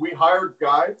out. When we hire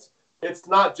guides, it's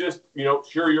not just,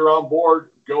 sure, you're on board,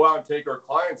 go out and take our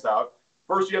clients out.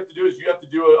 First you have to do is you have to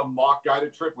do a mock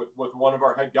guided trip with one of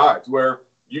our head guides, where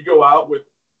you go out with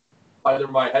either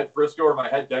my head Frisco or my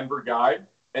head Denver guide,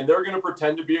 and they're going to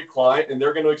pretend to be a client, and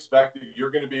they're going to expect that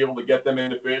you're going to be able to get them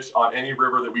into fish on any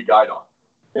river that we guide on.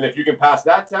 And if you can pass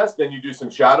that test, then you do some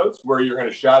shadows where you're going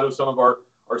to shadow some of our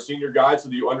senior guides so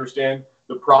that you understand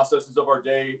the processes of our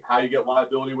day, how you get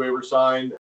liability waiver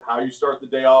signed, how you start the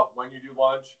day off, when you do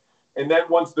lunch. And then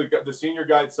once the senior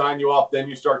guides sign you off, then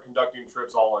you start conducting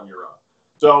trips all on your own.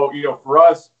 So, for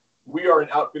us, we are an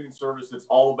outfitting service that's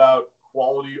all about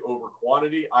quality over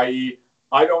quantity, i.e.,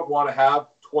 I don't want to have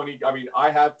 20.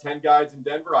 I have 10 guides in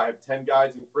Denver. I have 10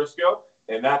 guides in Frisco,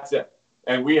 and that's it.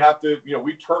 And we have to,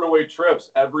 we turn away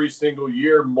trips every single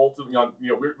year,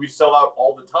 we sell out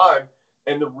all the time.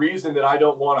 And the reason that I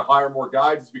don't want to hire more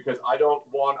guides is because I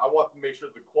want to make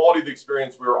sure the quality of the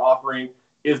experience we are offering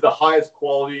is the highest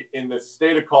quality in the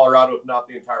state of Colorado, if not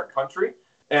the entire country.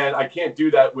 And I can't do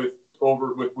that with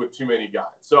too many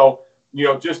guides. So,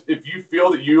 just if you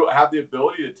feel that you have the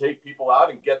ability to take people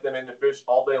out and get them into fish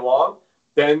all day long,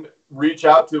 then reach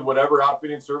out to whatever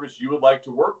outfitting service you would like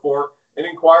to work for and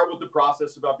inquire what the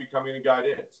process about becoming a guide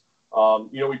is.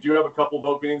 We do have a couple of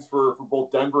openings for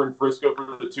both Denver and Frisco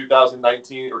for the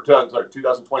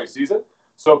 2020 season.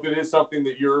 So if it is something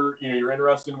that you're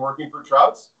interested in working for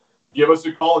Trouts, give us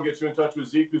a call and get you in touch with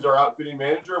Zeke, who's our outfitting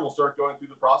manager, and we'll start going through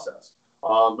the process.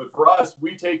 But for us,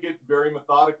 we take it very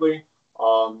methodically,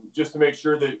 just to make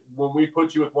sure that when we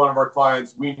put you with one of our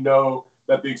clients, we know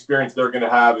that the experience they're going to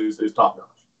have is top notch.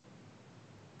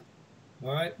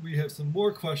 All right, we have some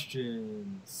more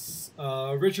questions.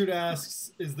 Richard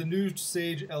asks, is the new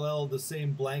Sage LL the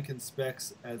same blank and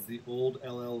specs as the old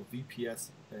LL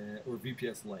VPS or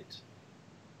VPS Lite?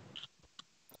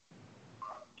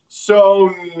 So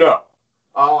no,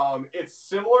 it's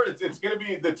similar. It's going to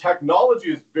be, the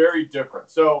technology is very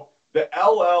different. So the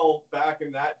LL back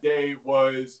in that day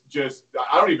was just,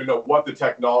 I don't even know what the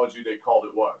technology they called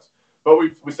it was. But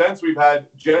we've had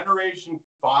Generation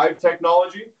 5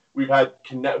 technology. We've had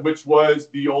which was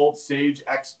the old Sage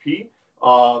XP.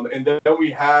 And then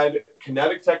we had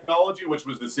kinetic technology, which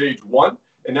was the Sage 1.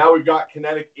 And now we've got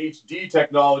kinetic HD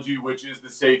technology, which is the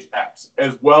Sage X,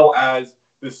 as well as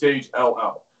the Sage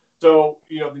LL. So,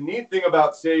 the neat thing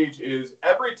about Sage is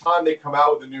every time they come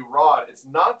out with a new rod, it's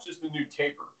not just a new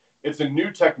taper. It's a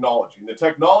new technology. And the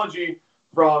technology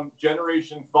from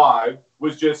Generation 5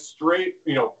 was just straight,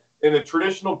 in a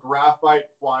traditional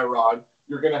graphite fly rod,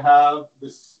 you're going to have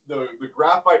the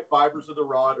graphite fibers of the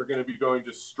rod are going to be going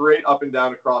just straight up and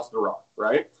down across the rod,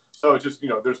 right? So it's just,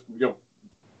 there's, just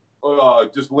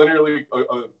linearly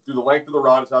through the length of the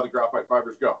rod is how the graphite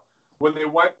fibers go. When they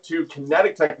went to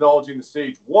kinetic technology in the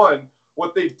Sage 1,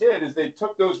 what they did is they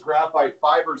took those graphite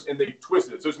fibers and they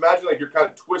twisted it. So just imagine like you're kind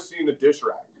of twisting the dish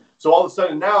rag. So all of a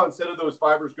sudden now, instead of those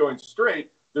fibers going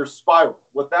straight, they're spiral.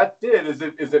 What that did is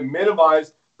it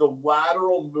minimized the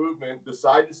lateral movement, the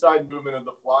side-to-side movement of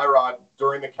the fly rod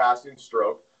during the casting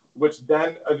stroke, which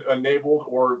then enabled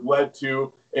or led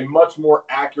to a much more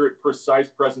accurate, precise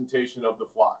presentation of the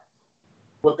fly.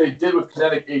 What they did with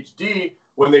Kinetic HD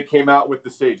when they came out with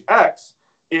the Sage X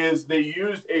is they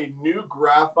used a new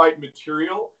graphite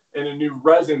material and a new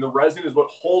resin. The resin is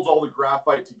what holds all the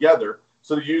graphite together.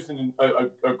 So they used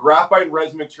a graphite and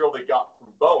resin material they got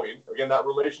from Boeing. Again, that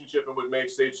relationship and what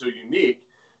makes Sage so unique.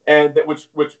 And that which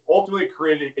ultimately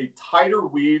created a tighter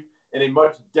weave and a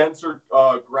much denser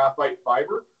graphite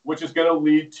fiber, which is going to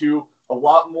lead to a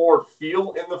lot more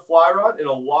feel in the fly rod and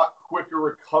a lot quicker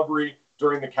recovery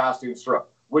during the casting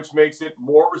stroke, which makes it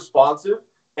more responsive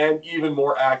and even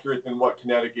more accurate than what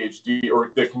Kinetic HD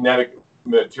or the kinetic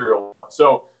material.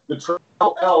 So the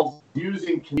LL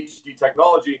using HD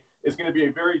technology is going to be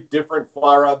a very different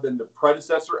fly rod than the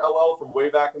predecessor LL from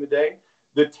way back in the day.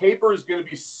 The taper is going to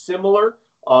be similar.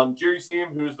 Jerry Seam,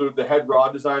 who's the head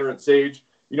rod designer at Sage,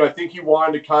 I think he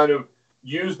wanted to kind of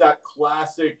use that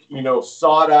classic,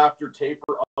 sought after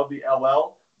taper of the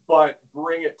LL, but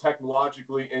bring it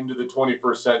technologically into the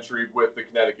 21st century with the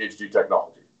Kinetic HD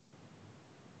technology.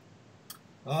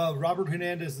 Robert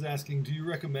Hernandez is asking, do you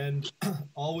recommend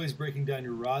always breaking down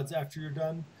your rods after you're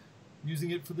done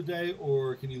using it for the day,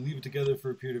 or can you leave it together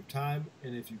for a period of time?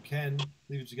 And if you can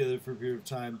leave it together for a period of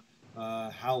time,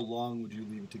 how long would you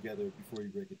leave it together before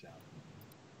you break it down?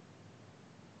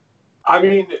 I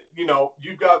mean,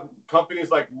 you've got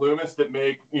companies like Loomis that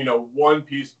make, one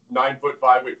piece 9-foot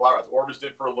 5-weight fly rods. Orbis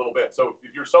did for a little bit. So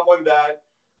if you're someone that,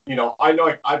 I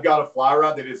know I've got a fly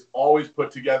rod that is always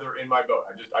put together in my boat.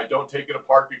 I don't take it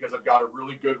apart because I've got a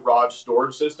really good rod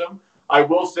storage system. I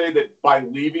will say that by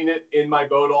leaving it in my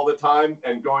boat all the time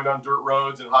and going on dirt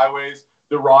roads and highways,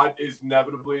 the rod is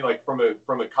inevitably, like from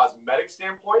a cosmetic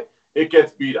standpoint, it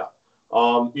gets beat up.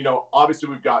 Obviously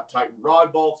we've got Titan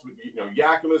rod bolts.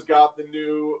 Yakima's got the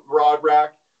new rod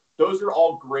rack. Those are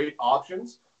all great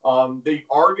options. They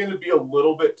are going to be a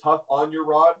little bit tough on your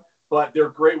rod, but they're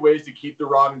great ways to keep the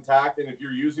rod intact. And if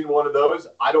you're using one of those,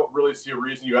 I don't really see a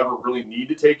reason you ever really need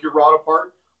to take your rod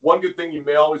apart. One good thing you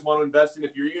may always want to invest in,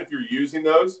 even if you're using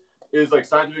those, is like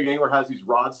Scientific Angler has these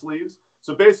rod sleeves.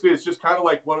 So basically, it's just kind of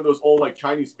like one of those old like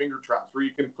Chinese finger traps where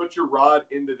you can put your rod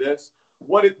into this.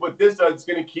 What this does is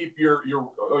going to keep your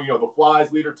the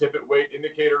flies, leader, tippet, weight,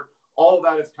 indicator, all of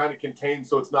that is kind of contained,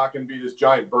 so it's not going to be this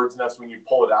giant bird's nest when you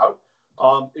pull it out.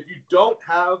 If you don't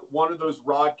have one of those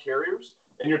rod carriers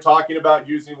and you're talking about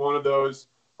using one of those,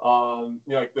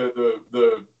 like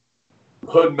the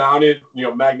hood-mounted,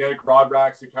 magnetic rod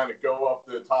racks that kind of go up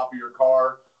the top of your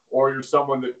car, or you're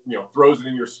someone that throws it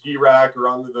in your ski rack or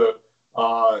under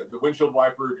the windshield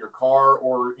wiper of your car,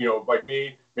 or like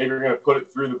me. Maybe you're going to put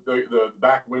it through the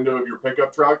back window of your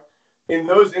pickup truck. In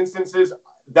those instances,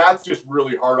 that's just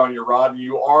really hard on your rod. And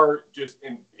you are just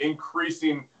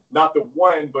increasing, not the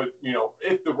when, but,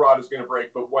 if the rod is going to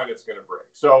break, but when it's going to break.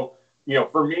 So,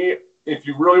 for me, if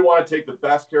you really want to take the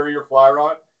best care of your fly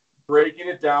rod, breaking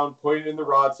it down, putting it in the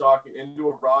rod socket, into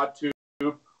a rod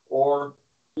tube, or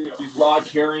these rod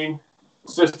carrying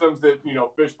systems that,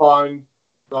 Fish Pond,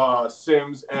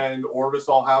 Sims and Orvis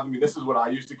all have. I mean, this is what I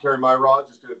used to carry my rods,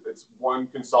 just because it's one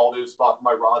consolidated spot for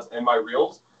my rods and my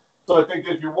reels. So I think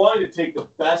that if you're wanting to take the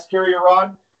best carrier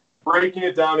rod, breaking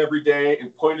it down every day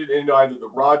and putting it into either the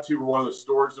rod tube or one of the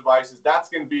storage devices, that's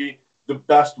going to be the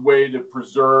best way to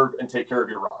preserve and take care of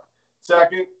your rod.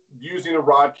 Second, using a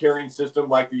rod carrying system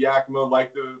like the Yakima,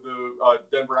 like the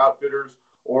Denver Outfitters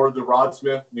or the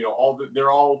Rodsmith, we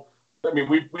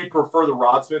prefer the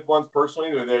Rodsmith ones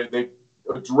personally. They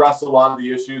address a lot of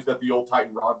the issues that the old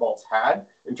Titan rod bolts had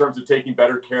in terms of taking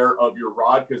better care of your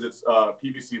rod, because it's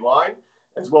PVC line,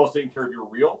 as well as taking care of your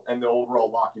reel and the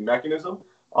overall locking mechanism.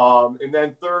 And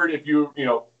then third, if you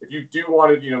do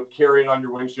want to carry it on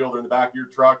your windshield or in the back of your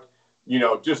truck,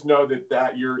 just know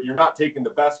that you're not taking the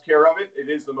best care of it. It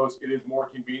is more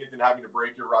convenient than having to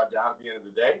break your rod down at the end of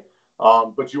the day.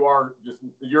 But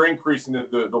you're increasing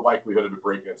the likelihood of it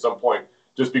breaking at some point,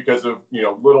 just because of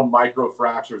little micro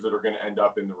fractures that are going to end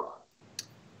up in the rod.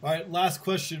 All right, last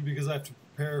question, because I have to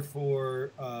prepare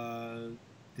for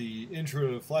the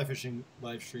intro to Fly Fishing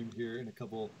live stream here in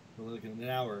an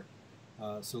hour.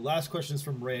 So last question is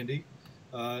from Randy.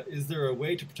 Is there a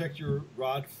way to protect your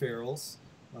rod ferrules,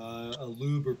 a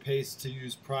lube or paste to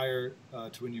use prior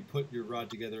to when you put your rod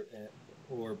together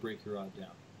or break your rod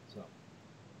down? So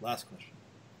last question.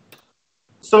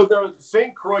 So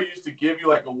St. Croix used to give you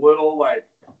like a little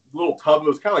tub. It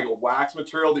was kind of like a wax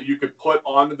material that you could put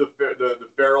onto the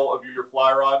ferrule of your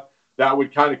fly rod. That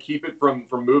would kind of keep it from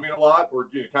moving a lot, or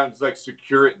kind of just like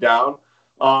secure it down.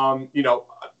 A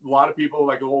lot of people,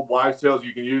 like old wives' tales,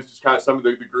 you can use just kind of some of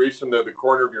the grease from the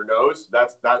corner of your nose.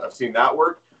 That I've seen that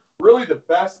work. Really, the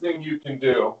best thing you can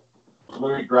do.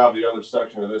 Let me grab the other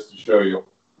section of this to show you.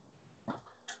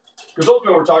 Because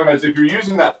ultimately what we're talking about is if you're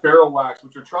using that ferrule wax,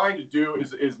 what you're trying to do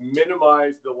is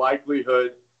minimize the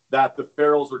likelihood that the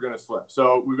ferrules are going to slip.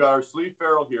 So we've got our sleeve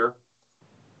ferrule here.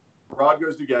 Rod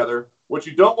goes together. What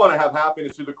you don't want to have happen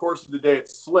is through the course of the day it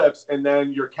slips, and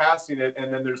then you're casting it,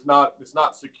 and then it's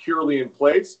not securely in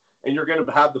place, and you're going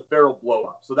to have the ferrule blow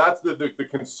up. So that's the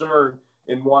concern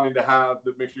in wanting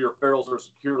to make sure your ferrules are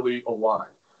securely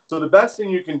aligned. So the best thing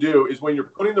you can do is when you're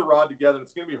putting the rod together,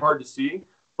 it's going to be hard to see,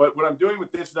 but what I'm doing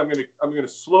with this is I'm going to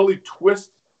slowly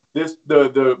twist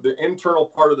the internal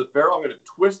part of the ferrule. I'm going to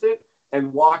twist it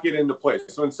and lock it into place.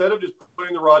 So instead of just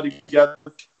putting the rod together,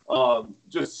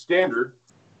 just standard,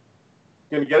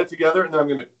 I'm going to get it together, and then I'm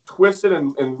going to twist it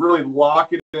and really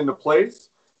lock it into place,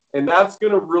 and that's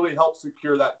going to really help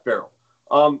secure that ferrule.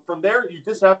 From there, you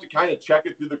just have to kind of check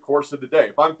it through the course of the day.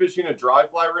 If I'm fishing a dry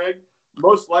fly rig,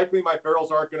 most likely my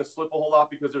ferrules aren't going to slip a whole lot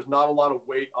because there's not a lot of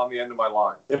weight on the end of my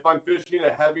line. If I'm fishing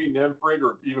a heavy nymph rig,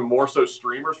 or even more so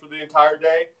streamers for the entire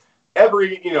day,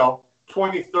 every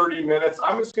 20, 30 minutes,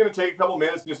 I'm just going to take a couple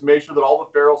minutes and just make sure that all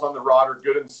the ferrules on the rod are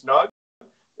good and snug.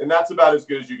 And that's about as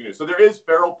good as you can do. So there is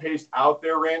ferrule paste out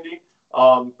there, Randy.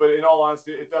 But in all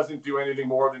honesty, it doesn't do anything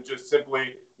more than just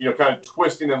simply, kind of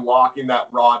twisting and locking that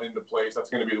rod into place. That's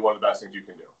going to be one of the best things you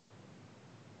can do.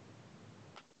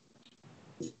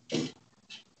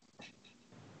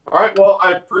 All right. Well,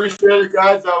 I appreciate it,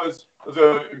 guys. That was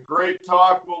a great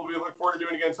talk. We'll be looking forward to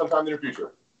doing it again sometime in the near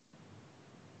future.